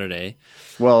and Saturday.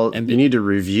 Well, you need to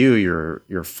review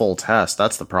your full test.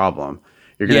 That's the problem.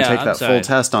 You're going to take that full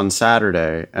test on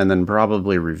Saturday and then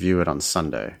probably review it on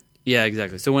Sunday. Yeah,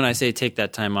 exactly. So when I say take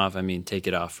that time off, I mean take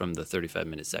it off from the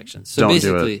 35-minute section. So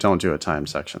basically, don't do a time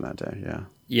section that day. Yeah.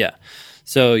 Yeah.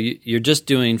 So you're just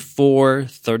doing 4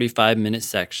 35-minute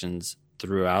sections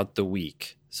throughout the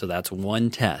week. So that's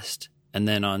 1 test. And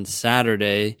then on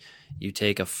Saturday, you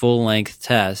take a full-length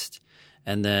test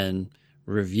and then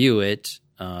review it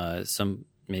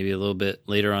maybe a little bit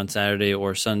later on Saturday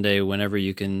or Sunday, whenever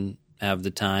you can have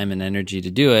the time and energy to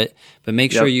do it. But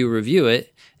make sure you review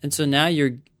it. And so now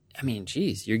you're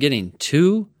getting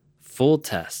 2 full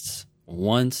tests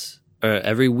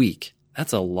every week.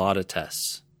 That's a lot of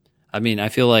tests. I mean, I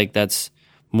feel like that's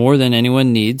more than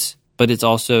anyone needs, but it's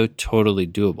also totally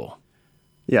doable.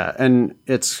 Yeah, and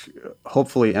it's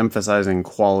hopefully emphasizing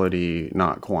quality,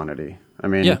 not quantity. I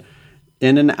mean,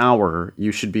 in an hour,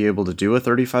 you should be able to do a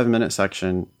 35-minute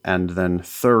section and then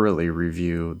thoroughly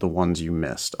review the ones you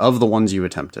missed, of the ones you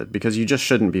attempted, because you just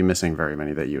shouldn't be missing very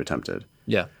many that you attempted.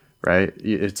 Yeah. Right?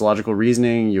 It's logical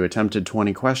reasoning. You attempted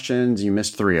 20 questions. You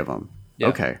missed 3 of them. Yeah.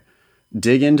 Okay.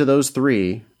 Dig into those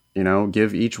 3,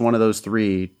 give each one of those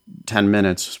 3 10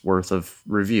 minutes worth of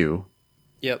review.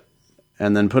 Yep.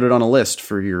 And then put it on a list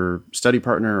for your study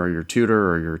partner or your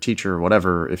tutor or your teacher or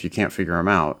whatever if you can't figure them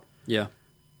out. Yeah.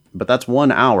 But that's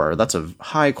 1 hour. That's a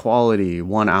high quality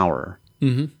 1 hour.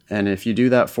 Mm-hmm. And if you do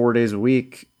that 4 days a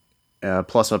week,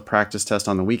 plus a practice test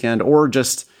on the weekend, or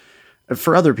just...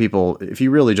 For other people, if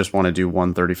you really just want to do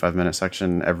 1 35-minute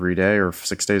section every day or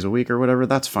 6 days a week or whatever,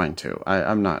 that's fine too. I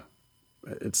don't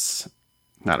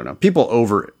know. People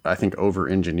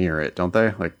over-engineer it, don't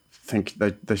they? Like, think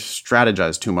they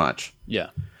strategize too much. Yeah.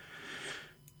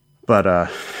 But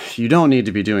you don't need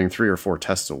to be doing 3 or 4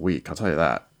 tests a week. I'll tell you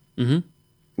that. Mm-hmm.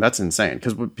 That's insane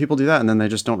because people do that and then they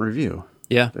just don't review.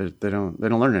 Yeah. They don't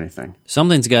learn anything.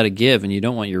 Something's got to give, and you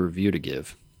don't want your review to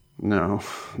give. No,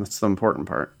 that's the important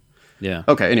part. Yeah.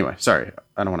 Okay, anyway, sorry.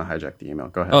 I don't want to hijack the email.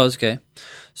 Go ahead. Oh, it's okay.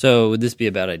 So would this be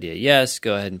a bad idea? Yes.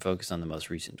 Go ahead and focus on the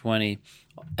most recent 20.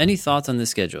 Any thoughts on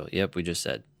this schedule? Yep, we just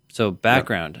said. So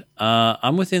background. Yep.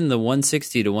 I'm within the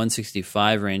 160 to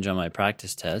 165 range on my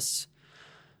practice tests.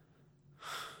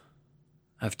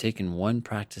 I've taken 1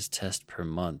 practice test per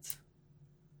month.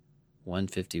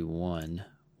 151,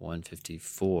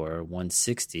 154,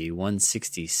 160,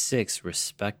 166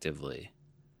 respectively.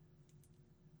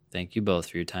 Thank you both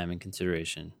for your time and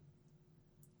consideration.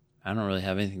 I don't really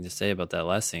have anything to say about that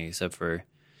last thing except for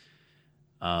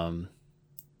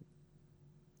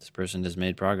this person has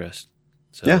made progress.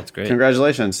 So that's great.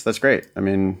 Congratulations. That's great. I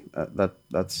mean,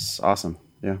 that's awesome.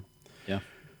 Yeah. Yeah.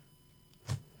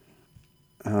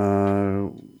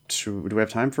 Do we have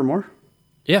time for more?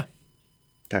 Yeah.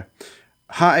 Okay.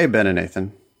 Hi, Ben and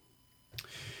Nathan.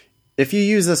 If you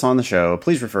use this on the show,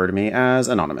 please refer to me as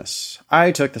Anonymous.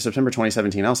 I took the September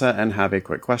 2017 LSAT and have a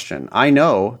quick question. I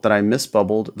know that I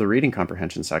misbubbled the reading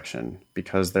comprehension section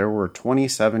because there were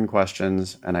 27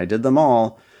 questions and I did them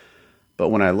all, but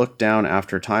when I looked down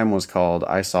after time was called,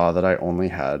 I saw that I only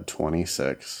had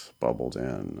 26 bubbled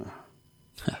in.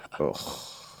 Ugh.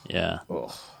 Yeah.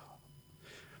 Ugh.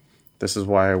 This is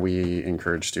why we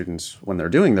encourage students, when they're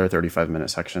doing their 35-minute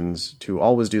sections, to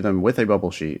always do them with a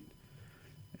bubble sheet.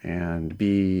 And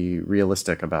be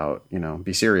realistic about,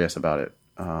 be serious about it.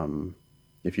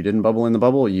 If you didn't bubble in the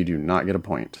bubble, you do not get a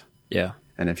point. Yeah.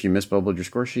 And if you misbubbled your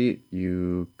score sheet,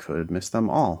 you could miss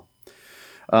them all.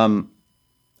 I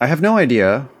have no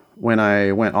idea when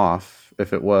I went off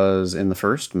if it was in the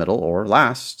first, middle, or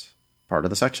last part of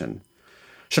the section.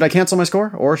 Should I cancel my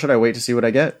score, or should I wait to see what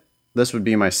I get? This would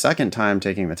be my second time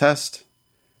taking the test,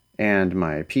 and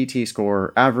my PT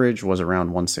score average was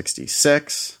around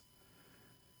 166.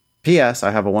 P.S. I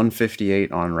have a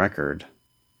 158 on record.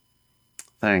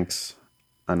 Thanks,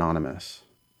 Anonymous.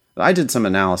 I did some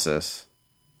analysis.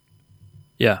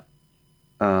 Yeah.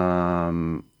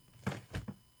 I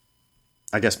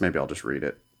guess maybe I'll just read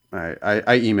it.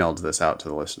 I emailed this out to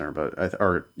the listener, but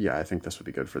I think this would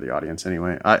be good for the audience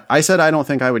anyway. I said I don't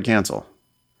think I would cancel.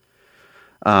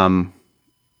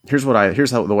 Here's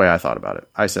the way I thought about it.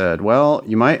 I said, well,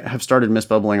 you might have started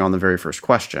misbubbling on the very first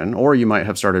question, or you might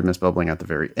have started misbubbling at the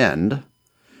very end.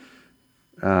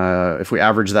 If we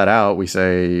average that out, we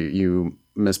say you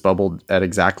misbubbled at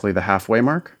exactly the halfway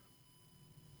mark.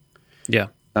 Yeah.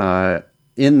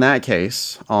 In that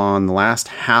case, on the last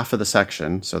half of the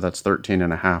section, so that's 13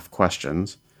 and a half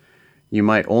questions, you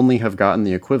might only have gotten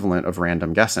the equivalent of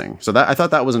random guessing. So I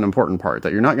thought that was an important part,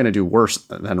 that you're not going to do worse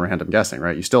than random guessing,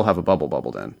 right? You still have a bubble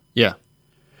bubbled in. Yeah.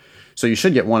 So you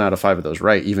should get 1 out of 5 of those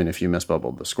right, even if you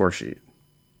misbubbled the score sheet.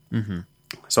 Mm-hmm.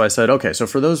 So I said, okay, so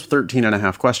for those 13 and a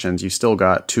half questions, you still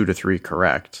got 2 to 3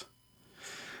 correct.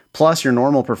 Plus your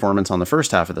normal performance on the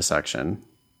first half of the section,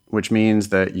 which means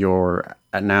that you're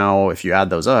at now, if you add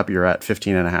those up, you're at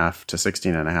 15 and a half to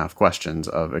 16 and a half questions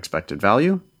of expected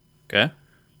value. Okay.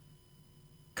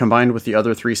 Combined with the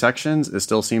other 3 sections, it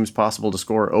still seems possible to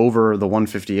score over the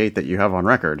 158 that you have on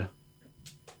record.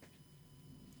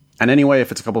 And anyway,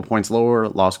 if it's a couple points lower,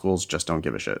 law schools just don't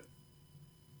give a shit.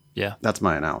 Yeah. That's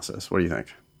my analysis. What do you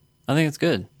think? I think it's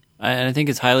good. I think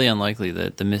it's highly unlikely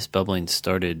that the misbubbling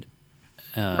started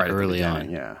early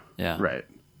on. Yeah. Yeah.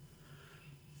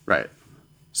 Right.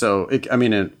 So, it's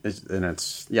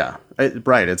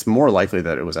more likely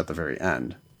that it was at the very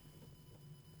end.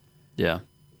 Yeah.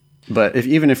 But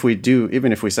even if we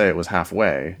say it was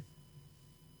halfway,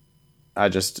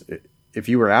 if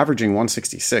you were averaging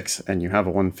 166 and you have a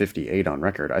 158 on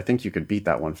record, I think you could beat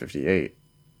that 158.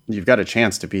 You've got a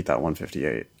chance to beat that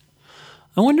 158.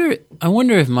 I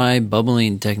wonder if my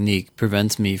bubbling technique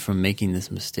prevents me from making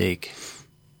this mistake.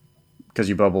 Because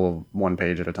you bubble 1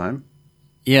 page at a time?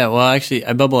 Yeah, well, actually,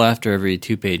 I bubble after every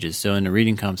 2 pages. So in the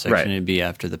reading comp section, Right. It'd be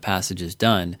after the passage is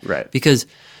done. Right. Because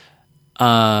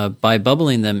by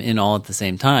bubbling them in all at the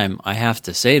same time, I have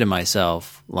to say to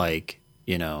myself, like,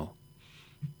 so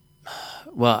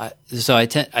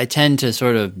I tend to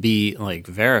sort of be like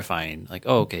verifying, like,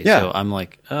 oh, okay, Yeah. so I'm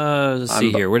like, let's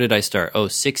see here, where did I start? Oh,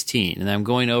 16, and I'm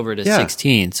going over to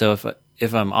 16. So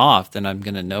if I'm off, then I'm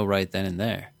going to know right then and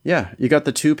there. Yeah, you got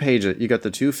the 2 pages. You got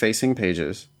the 2 facing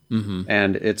pages,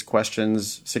 and it's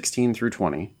questions 16 through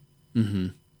 20. Mm-hmm.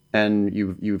 And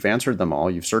you've answered them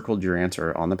all. You've circled your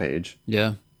answer on the page.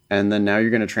 Yeah. And then now you're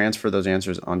going to transfer those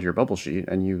answers onto your bubble sheet,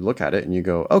 and you look at it and you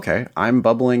go, okay, I'm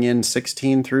bubbling in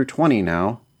 16 through 20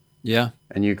 now. Yeah.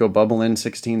 And you go bubble in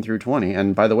 16 through 20.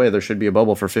 And by the way, there should be a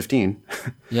bubble for 15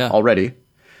 Yeah. already.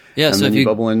 Yeah. And So then if you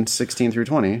bubble in 16 through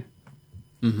 20.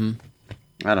 Mm-hmm.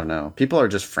 I don't know. People are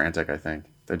just frantic, I think.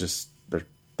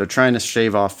 They're trying to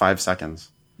shave off 5 seconds.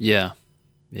 Yeah.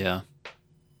 Yeah.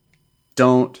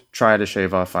 Don't try to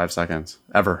shave off 5 seconds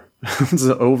ever. It's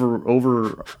an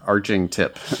overarching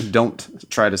tip. Don't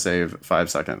try to save 5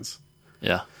 seconds.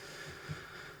 Yeah.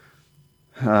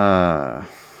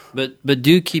 But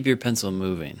do keep your pencil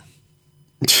moving.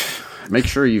 Make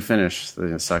sure you finish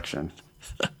the section.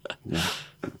 Yeah.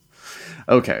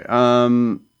 Okay.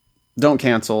 Don't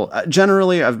cancel.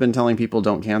 Generally, I've been telling people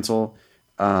don't cancel.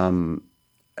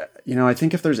 I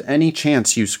think if there's any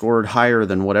chance you scored higher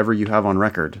than whatever you have on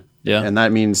record, Yeah. and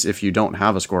that means if you don't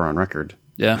have a score on record,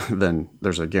 Yeah. then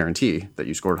there's a guarantee that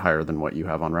you scored higher than what you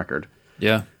have on record.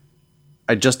 Yeah.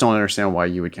 I just don't understand why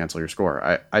you would cancel your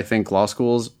score. I think law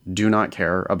schools do not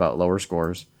care about lower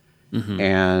scores. Mm-hmm.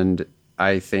 And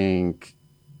I think,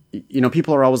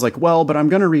 people are always like, well, but I'm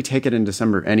going to retake it in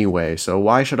December anyway, so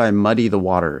why should I muddy the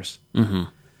waters?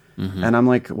 Mm-hmm. Mm-hmm. And I'm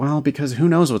like, well, because who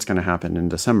knows what's going to happen in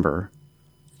December.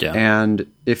 Yeah. And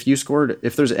if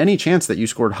there's any chance that you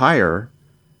scored higher,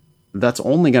 that's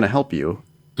only going to help you.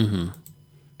 Mm-hmm.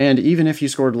 And even if you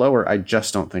scored lower, I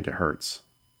just don't think it hurts.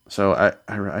 So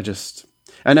I just,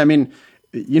 and I mean,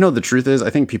 the truth is, I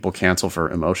think people cancel for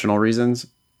emotional reasons.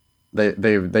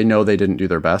 They know they didn't do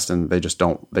their best, and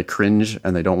they cringe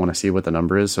and they don't want to see what the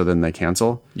number is. So then they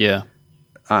cancel. Yeah.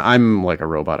 I'm like a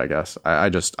robot, I guess. I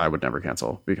would never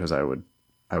cancel, because I would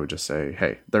just say,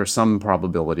 hey, there's some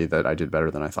probability that I did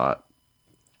better than I thought.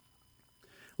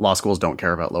 Law schools don't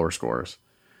care about lower scores.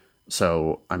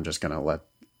 So I'm just going to let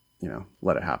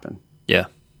it happen. Yeah.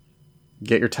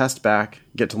 get your test back,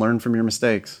 get to learn from your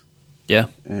mistakes. Yeah.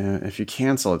 And if you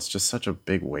cancel, it's just such a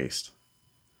big waste.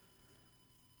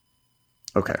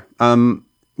 Okay.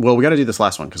 Well, we got to do this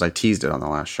last one because I teased it on the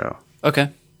last show. Okay.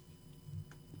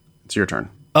 It's your turn.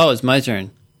 Oh, it's my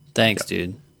turn. Thanks,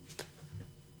 dude.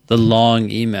 The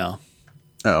long email.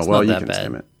 Oh, well, you can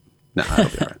skim it. No, that'll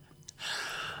be all right.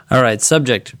 All right.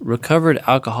 Subject: recovered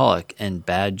alcoholic and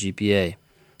bad GPA.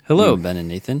 Hello, Ben and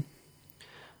Nathan.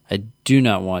 I do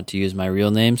not want to use my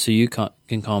real name, so you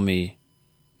can call me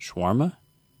Shawarma.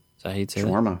 Is that how you'd say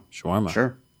Shawarma. that? Shawarma.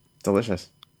 Sure. Delicious.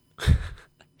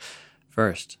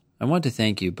 First, I want to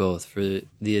thank you both for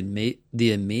the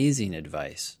amazing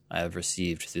advice I have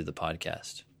received through the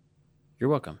podcast. You're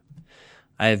welcome.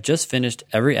 I have just finished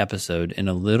every episode in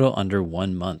a little under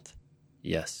 1 month.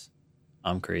 Yes,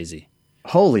 I'm crazy.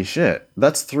 Holy shit.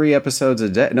 That's 3 episodes a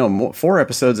day. No, 4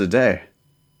 episodes a day.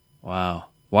 Wow,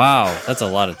 that's a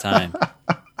lot of time.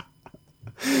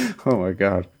 Oh my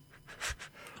God.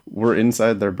 We're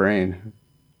inside their brain.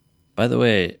 By the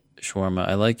way, Shawarma,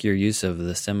 I like your use of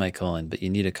the semicolon, but you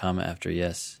need a comma after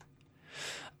yes.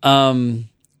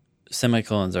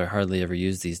 Semicolons are hardly ever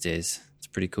used these days. It's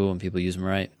pretty cool when people use them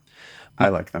right. I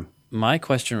like them. My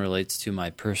question relates to my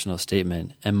personal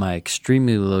statement and my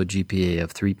extremely low GPA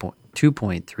of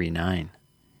 2.39.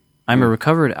 I'm a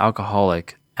recovered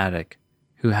alcoholic addict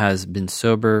who has been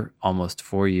sober almost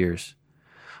 4 years.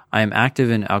 I am active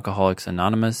in Alcoholics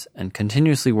Anonymous and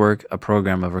continuously work a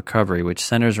program of recovery which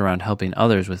centers around helping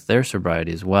others with their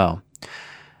sobriety as well.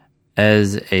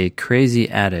 As a crazy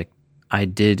addict, I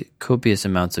did copious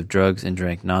amounts of drugs and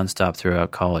drank nonstop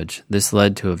throughout college. This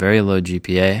led to a very low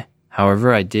GPA.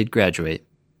 However, I did graduate.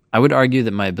 I would argue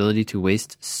that my ability to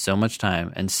waste so much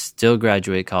time and still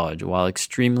graduate college while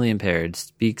extremely impaired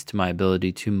speaks to my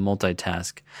ability to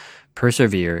multitask,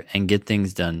 persevere, and get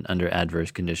things done under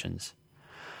adverse conditions.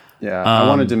 Yeah, I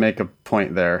wanted to make a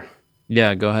point there.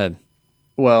 Yeah, go ahead.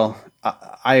 Well,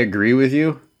 I agree with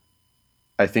you.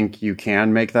 I think you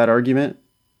can make that argument,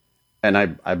 and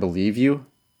I believe you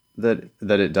that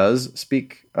it does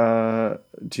speak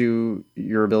to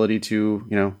your ability to,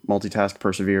 multitask,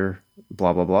 persevere,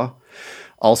 blah blah blah.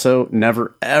 Also,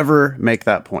 never ever make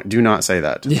that point. Do not say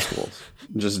that to the schools.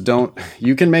 Just don't.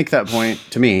 You can make that point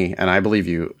to me, and I believe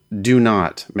you. Do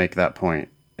not make that point.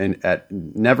 And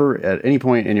never at any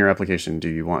point in your application do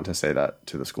you want to say that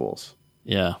to the schools.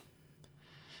 Yeah.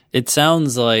 It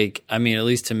sounds like, at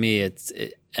least to me,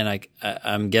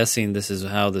 I'm guessing this is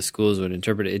how the schools would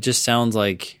interpret it. It just sounds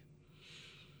like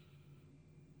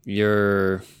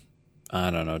you're,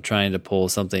 I don't know, trying to pull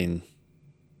something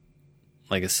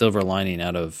like a silver lining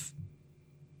out of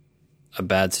a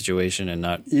bad situation and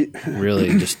not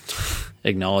really just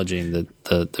acknowledging the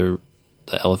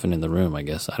elephant in the room, I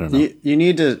guess. I don't know. You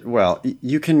need to,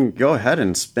 you can go ahead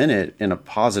and spin it in a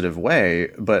positive way,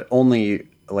 but only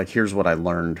like, here's what I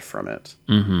learned from it.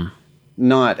 Mm-hmm.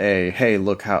 Not hey,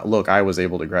 look, I was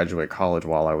able to graduate college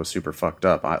while I was super fucked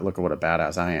up. Look at what a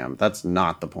badass I am. That's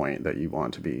not the point that you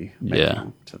want to be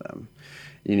making to them.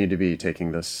 You need to be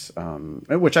taking this,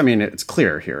 which, it's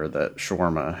clear here that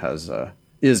Shawarma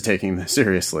is taking this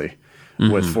seriously.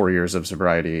 Mm-hmm. With 4 years of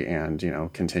sobriety and,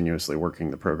 continuously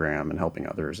working the program and helping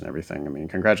others and everything.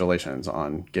 Congratulations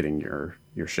on getting your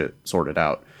shit sorted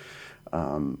out.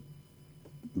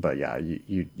 But yeah,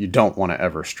 you don't want to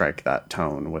ever strike that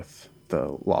tone with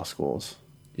the law schools.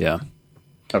 Yeah.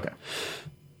 Okay.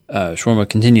 Shawarma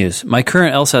continues. My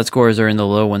current LSAT scores are in the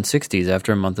low 160s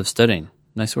after a month of studying.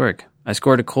 Nice work. I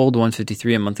scored a cold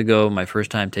 153 a month ago, my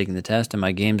first time taking the test, and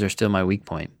my games are still my weak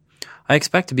point. I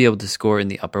expect to be able to score in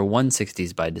the upper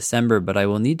 160s by December, but I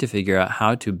will need to figure out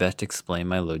how to best explain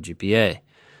my low GPA.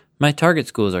 My target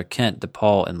schools are Kent,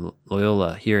 DePaul, and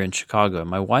Loyola here in Chicago.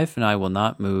 My wife and I will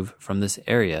not move from this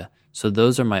area, so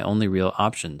those are my only real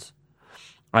options.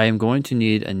 I am going to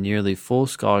need a nearly full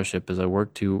scholarship as I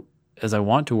want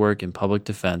to work in public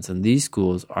defense, and these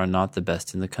schools are not the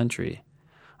best in the country.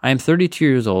 I am 32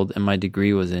 years old, and my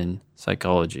degree was in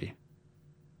psychology.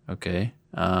 Okay.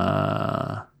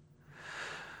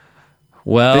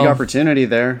 Well, big opportunity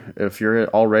there if you're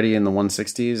already in the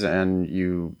 160s and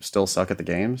you still suck at the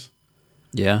games.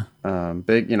 Yeah.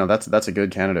 That's a good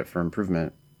candidate for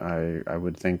improvement. I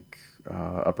would think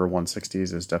upper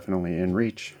 160s is definitely in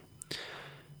reach.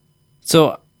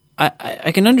 So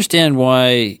I can understand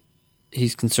why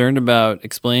he's concerned about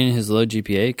explaining his low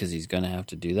GPA because he's going to have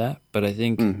to do that. But I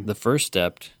think the first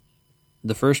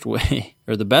way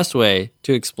or the best way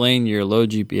to explain your low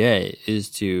GPA is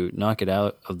to knock it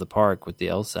out of the park with the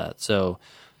LSAT. So,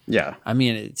 yeah,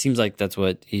 it seems like that's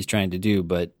what he's trying to do,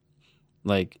 but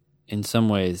like in some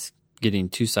ways, getting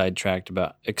too sidetracked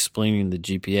about explaining the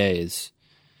GPA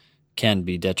can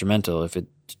be detrimental if it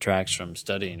detracts from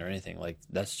studying or anything. Like,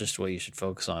 that's just what you should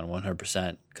focus on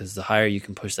 100%, because the higher you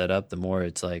can push that up, the more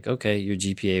it's like, okay, your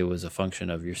GPA was a function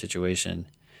of your situation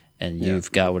and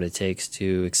you've got what it takes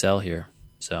to excel here.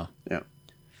 So yeah.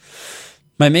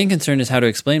 My main concern is how to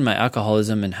explain my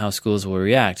alcoholism and how schools will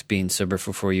react. Being sober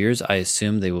for 4 years, I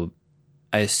assume there will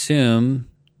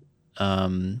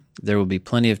be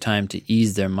plenty of time to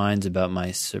ease their minds about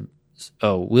my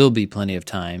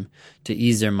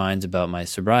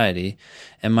sobriety,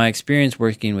 and my experience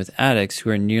working with addicts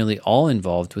who are nearly all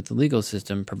involved with the legal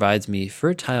system provides me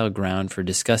fertile ground for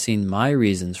discussing my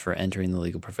reasons for entering the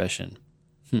legal profession.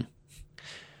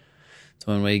 It's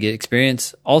one way to get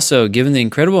experience. Also, given the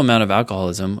incredible amount of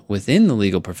alcoholism within the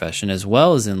legal profession as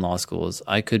well as in law schools,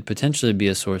 I could potentially be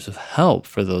a source of help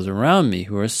for those around me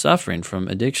who are suffering from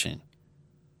addiction.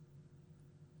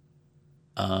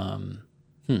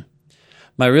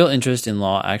 My real interest in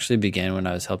law actually began when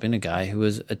I was helping a guy who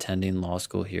was attending law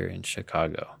school here in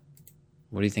Chicago.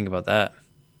 What do you think about that?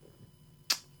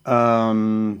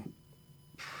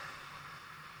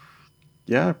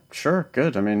 Yeah, sure.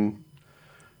 Good. I mean,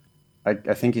 I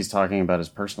think he's talking about his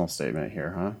personal statement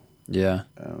here, huh? Yeah.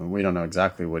 We don't know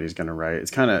exactly what he's going to write.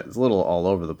 It's a little all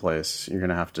over the place. You're going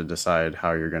to have to decide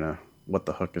what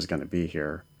the hook is going to be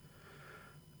here.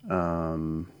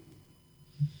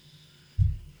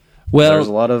 Well, there's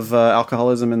a lot of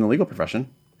alcoholism in the legal profession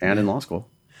and in law school.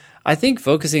 I think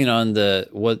focusing on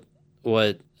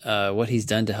what he's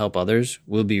done to help others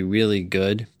will be really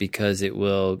good, because it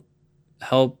will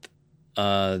help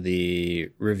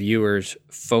the reviewers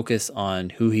focus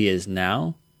on who he is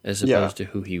now as opposed to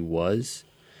who he was.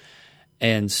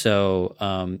 And so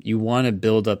you want to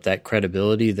build up that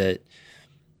credibility that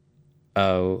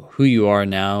who you are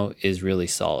now is really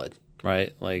solid,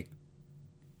 right? Like,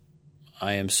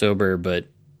 I am sober, but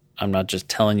I'm not just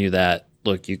telling you that.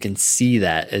 Look, you can see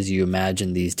that as you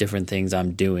imagine these different things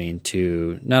I'm doing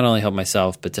to not only help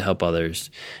myself, but to help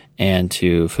others and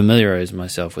to familiarize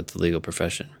myself with the legal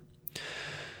profession.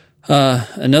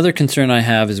 Another concern I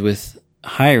have is with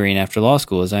hiring after law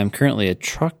school, as I am currently a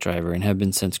truck driver and have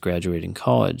been since graduating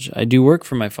college. I do work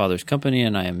for my father's company,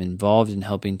 and I am involved in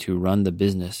helping to run the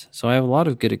business, so I have a lot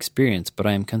of good experience, but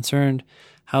I am concerned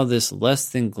how this less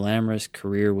than glamorous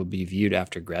career will be viewed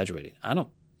after graduating. I don't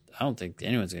think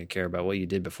anyone's going to care about what you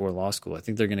did before law school. I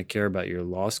think they're going to care about your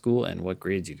law school and what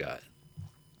grades you got.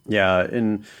 Yeah,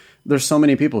 and there's so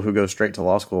many people who go straight to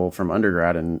law school from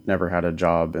undergrad and never had a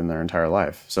job in their entire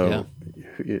life. So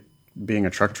being a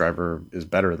truck driver is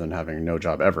better than having no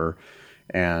job ever.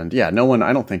 And I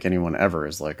don't think anyone ever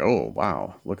is like, oh,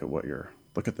 wow, look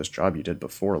at this job you did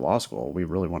before law school. We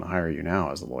really want to hire you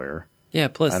now as a lawyer. Yeah,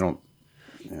 plus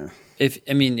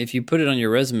if you put it on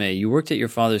your resume, you worked at your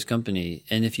father's company,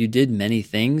 and if you did many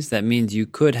things, that means you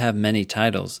could have many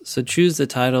titles. So choose the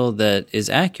title that is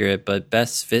accurate but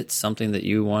best fits something that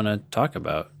you want to talk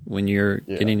about when you're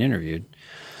getting interviewed.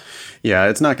 Yeah,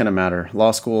 it's not going to matter.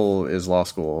 Law school is law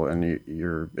school, and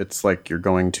it's like you're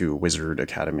going to Wizard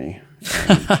Academy.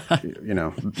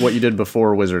 And, what you did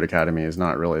before Wizard Academy is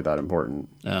not really that important.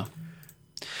 Oh.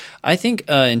 I think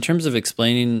in terms of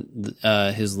explaining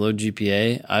his low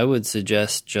GPA, I would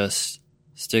suggest just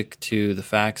stick to the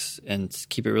facts and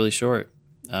keep it really short.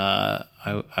 I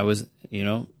was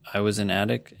an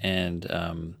addict,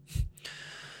 and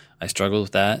I struggled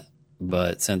with that.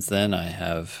 But since then, I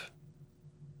have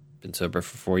been sober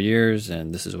for 4 years,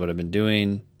 and this is what I've been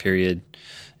doing, period.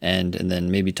 And then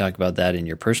maybe talk about that in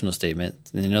your personal statement.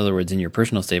 In other words, in your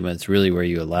personal statement, it's really where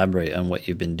you elaborate on what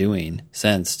you've been doing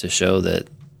since, to show that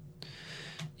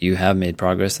you have made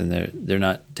progress, and they're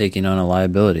not taking on a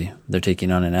liability. They're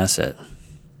taking on an asset.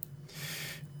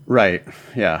 Right.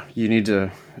 Yeah. You need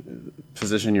to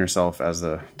position yourself as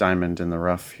the diamond in the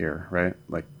rough here, right?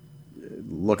 Like,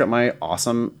 look at my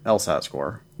awesome LSAT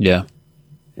score. Yeah.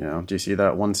 Do you see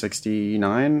that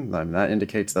 169? That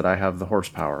indicates that I have the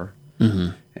horsepower. Mm-hmm.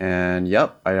 And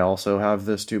I also have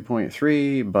this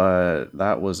 2.3, but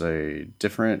that was a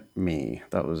different me.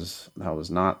 That was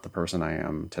not the person I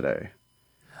am today.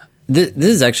 This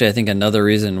is actually, I think, another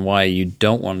reason why you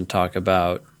don't want to talk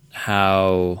about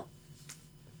how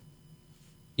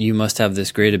you must have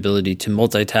this great ability to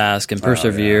multitask and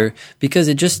persevere, because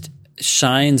it just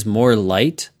shines more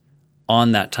light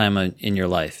on that time in your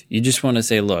life. You just want to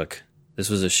say, look, this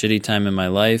was a shitty time in my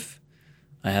life.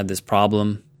 I had this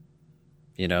problem.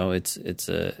 It's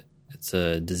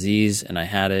a disease, and I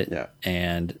had it,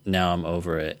 and now I'm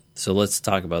over it. So let's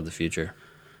talk about the future.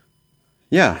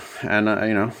 Yeah,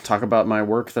 and talk about my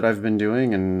work that I've been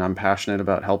doing, and I'm passionate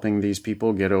about helping these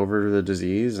people get over the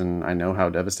disease, and I know how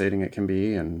devastating it can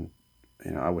be, and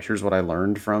here's what I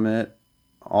learned from it.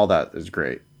 All that is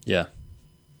great. Yeah.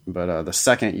 But the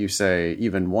second you say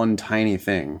even one tiny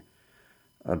thing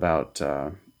about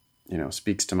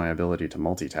speaks to my ability to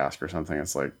multitask or something,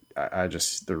 it's like I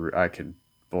could,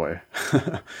 boy,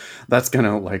 that's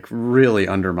gonna like really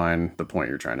undermine the point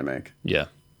you're trying to make. Yeah.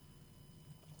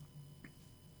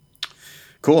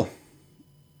 Cool.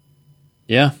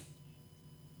 Yeah.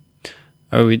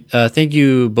 All right. Thank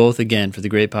you both again for the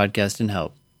great podcast and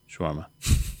help, Shawarma.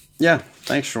 Yeah.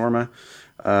 Thanks, Shawarma.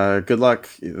 Good luck.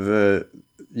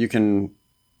 You can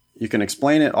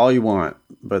explain it all you want,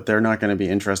 but they're not going to be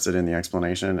interested in the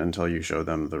explanation until you show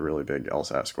them the really big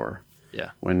LSAT score.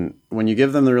 Yeah. When you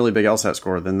give them the really big LSAT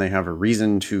score, then they have a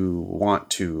reason to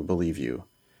want to believe you.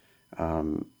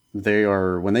 When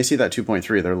they see that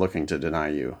 2.3, they're looking to deny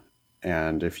you.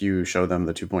 And if you show them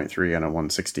the 2.3 and a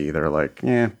 160, they're like,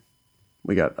 yeah,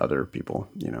 we got other people,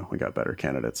 we got better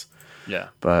candidates. Yeah.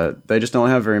 But they just don't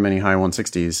have very many high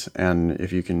 160s. And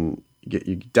if you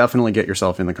definitely get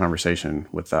yourself in the conversation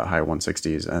with that high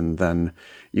 160s, and then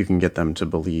you can get them to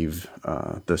believe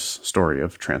this story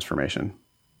of transformation.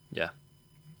 Yeah.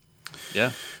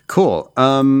 Yeah. Cool.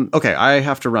 Okay, I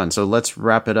have to run, so let's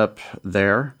wrap it up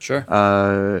there.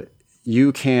 Sure.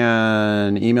 You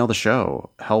can email the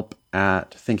show,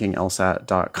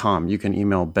 help@thinkinglsat.com. You can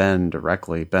email Ben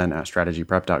directly,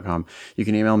 ben@strategyprep.com. You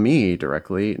can email me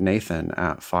directly,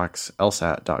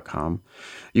 nathan@foxlsat.com.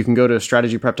 You can go to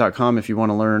strategyprep.com if you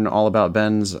want to learn all about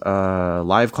Ben's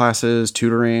live classes,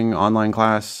 tutoring, online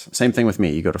class. Same thing with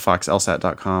me. You go to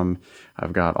foxlsat.com.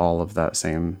 I've got all of that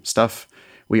same stuff.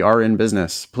 We are in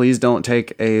business. Please don't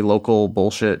take a local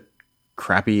bullshit,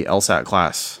 crappy LSAT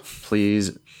class.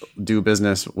 Please do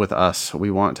business with us.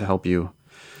 We want to help you.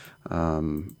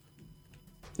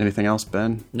 Anything else,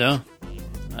 Ben? No,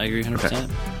 I agree 100%. Okay.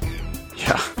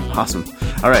 Yeah, awesome.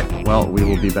 All right. Well, we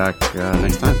will be back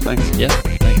next time. Thanks. Yeah.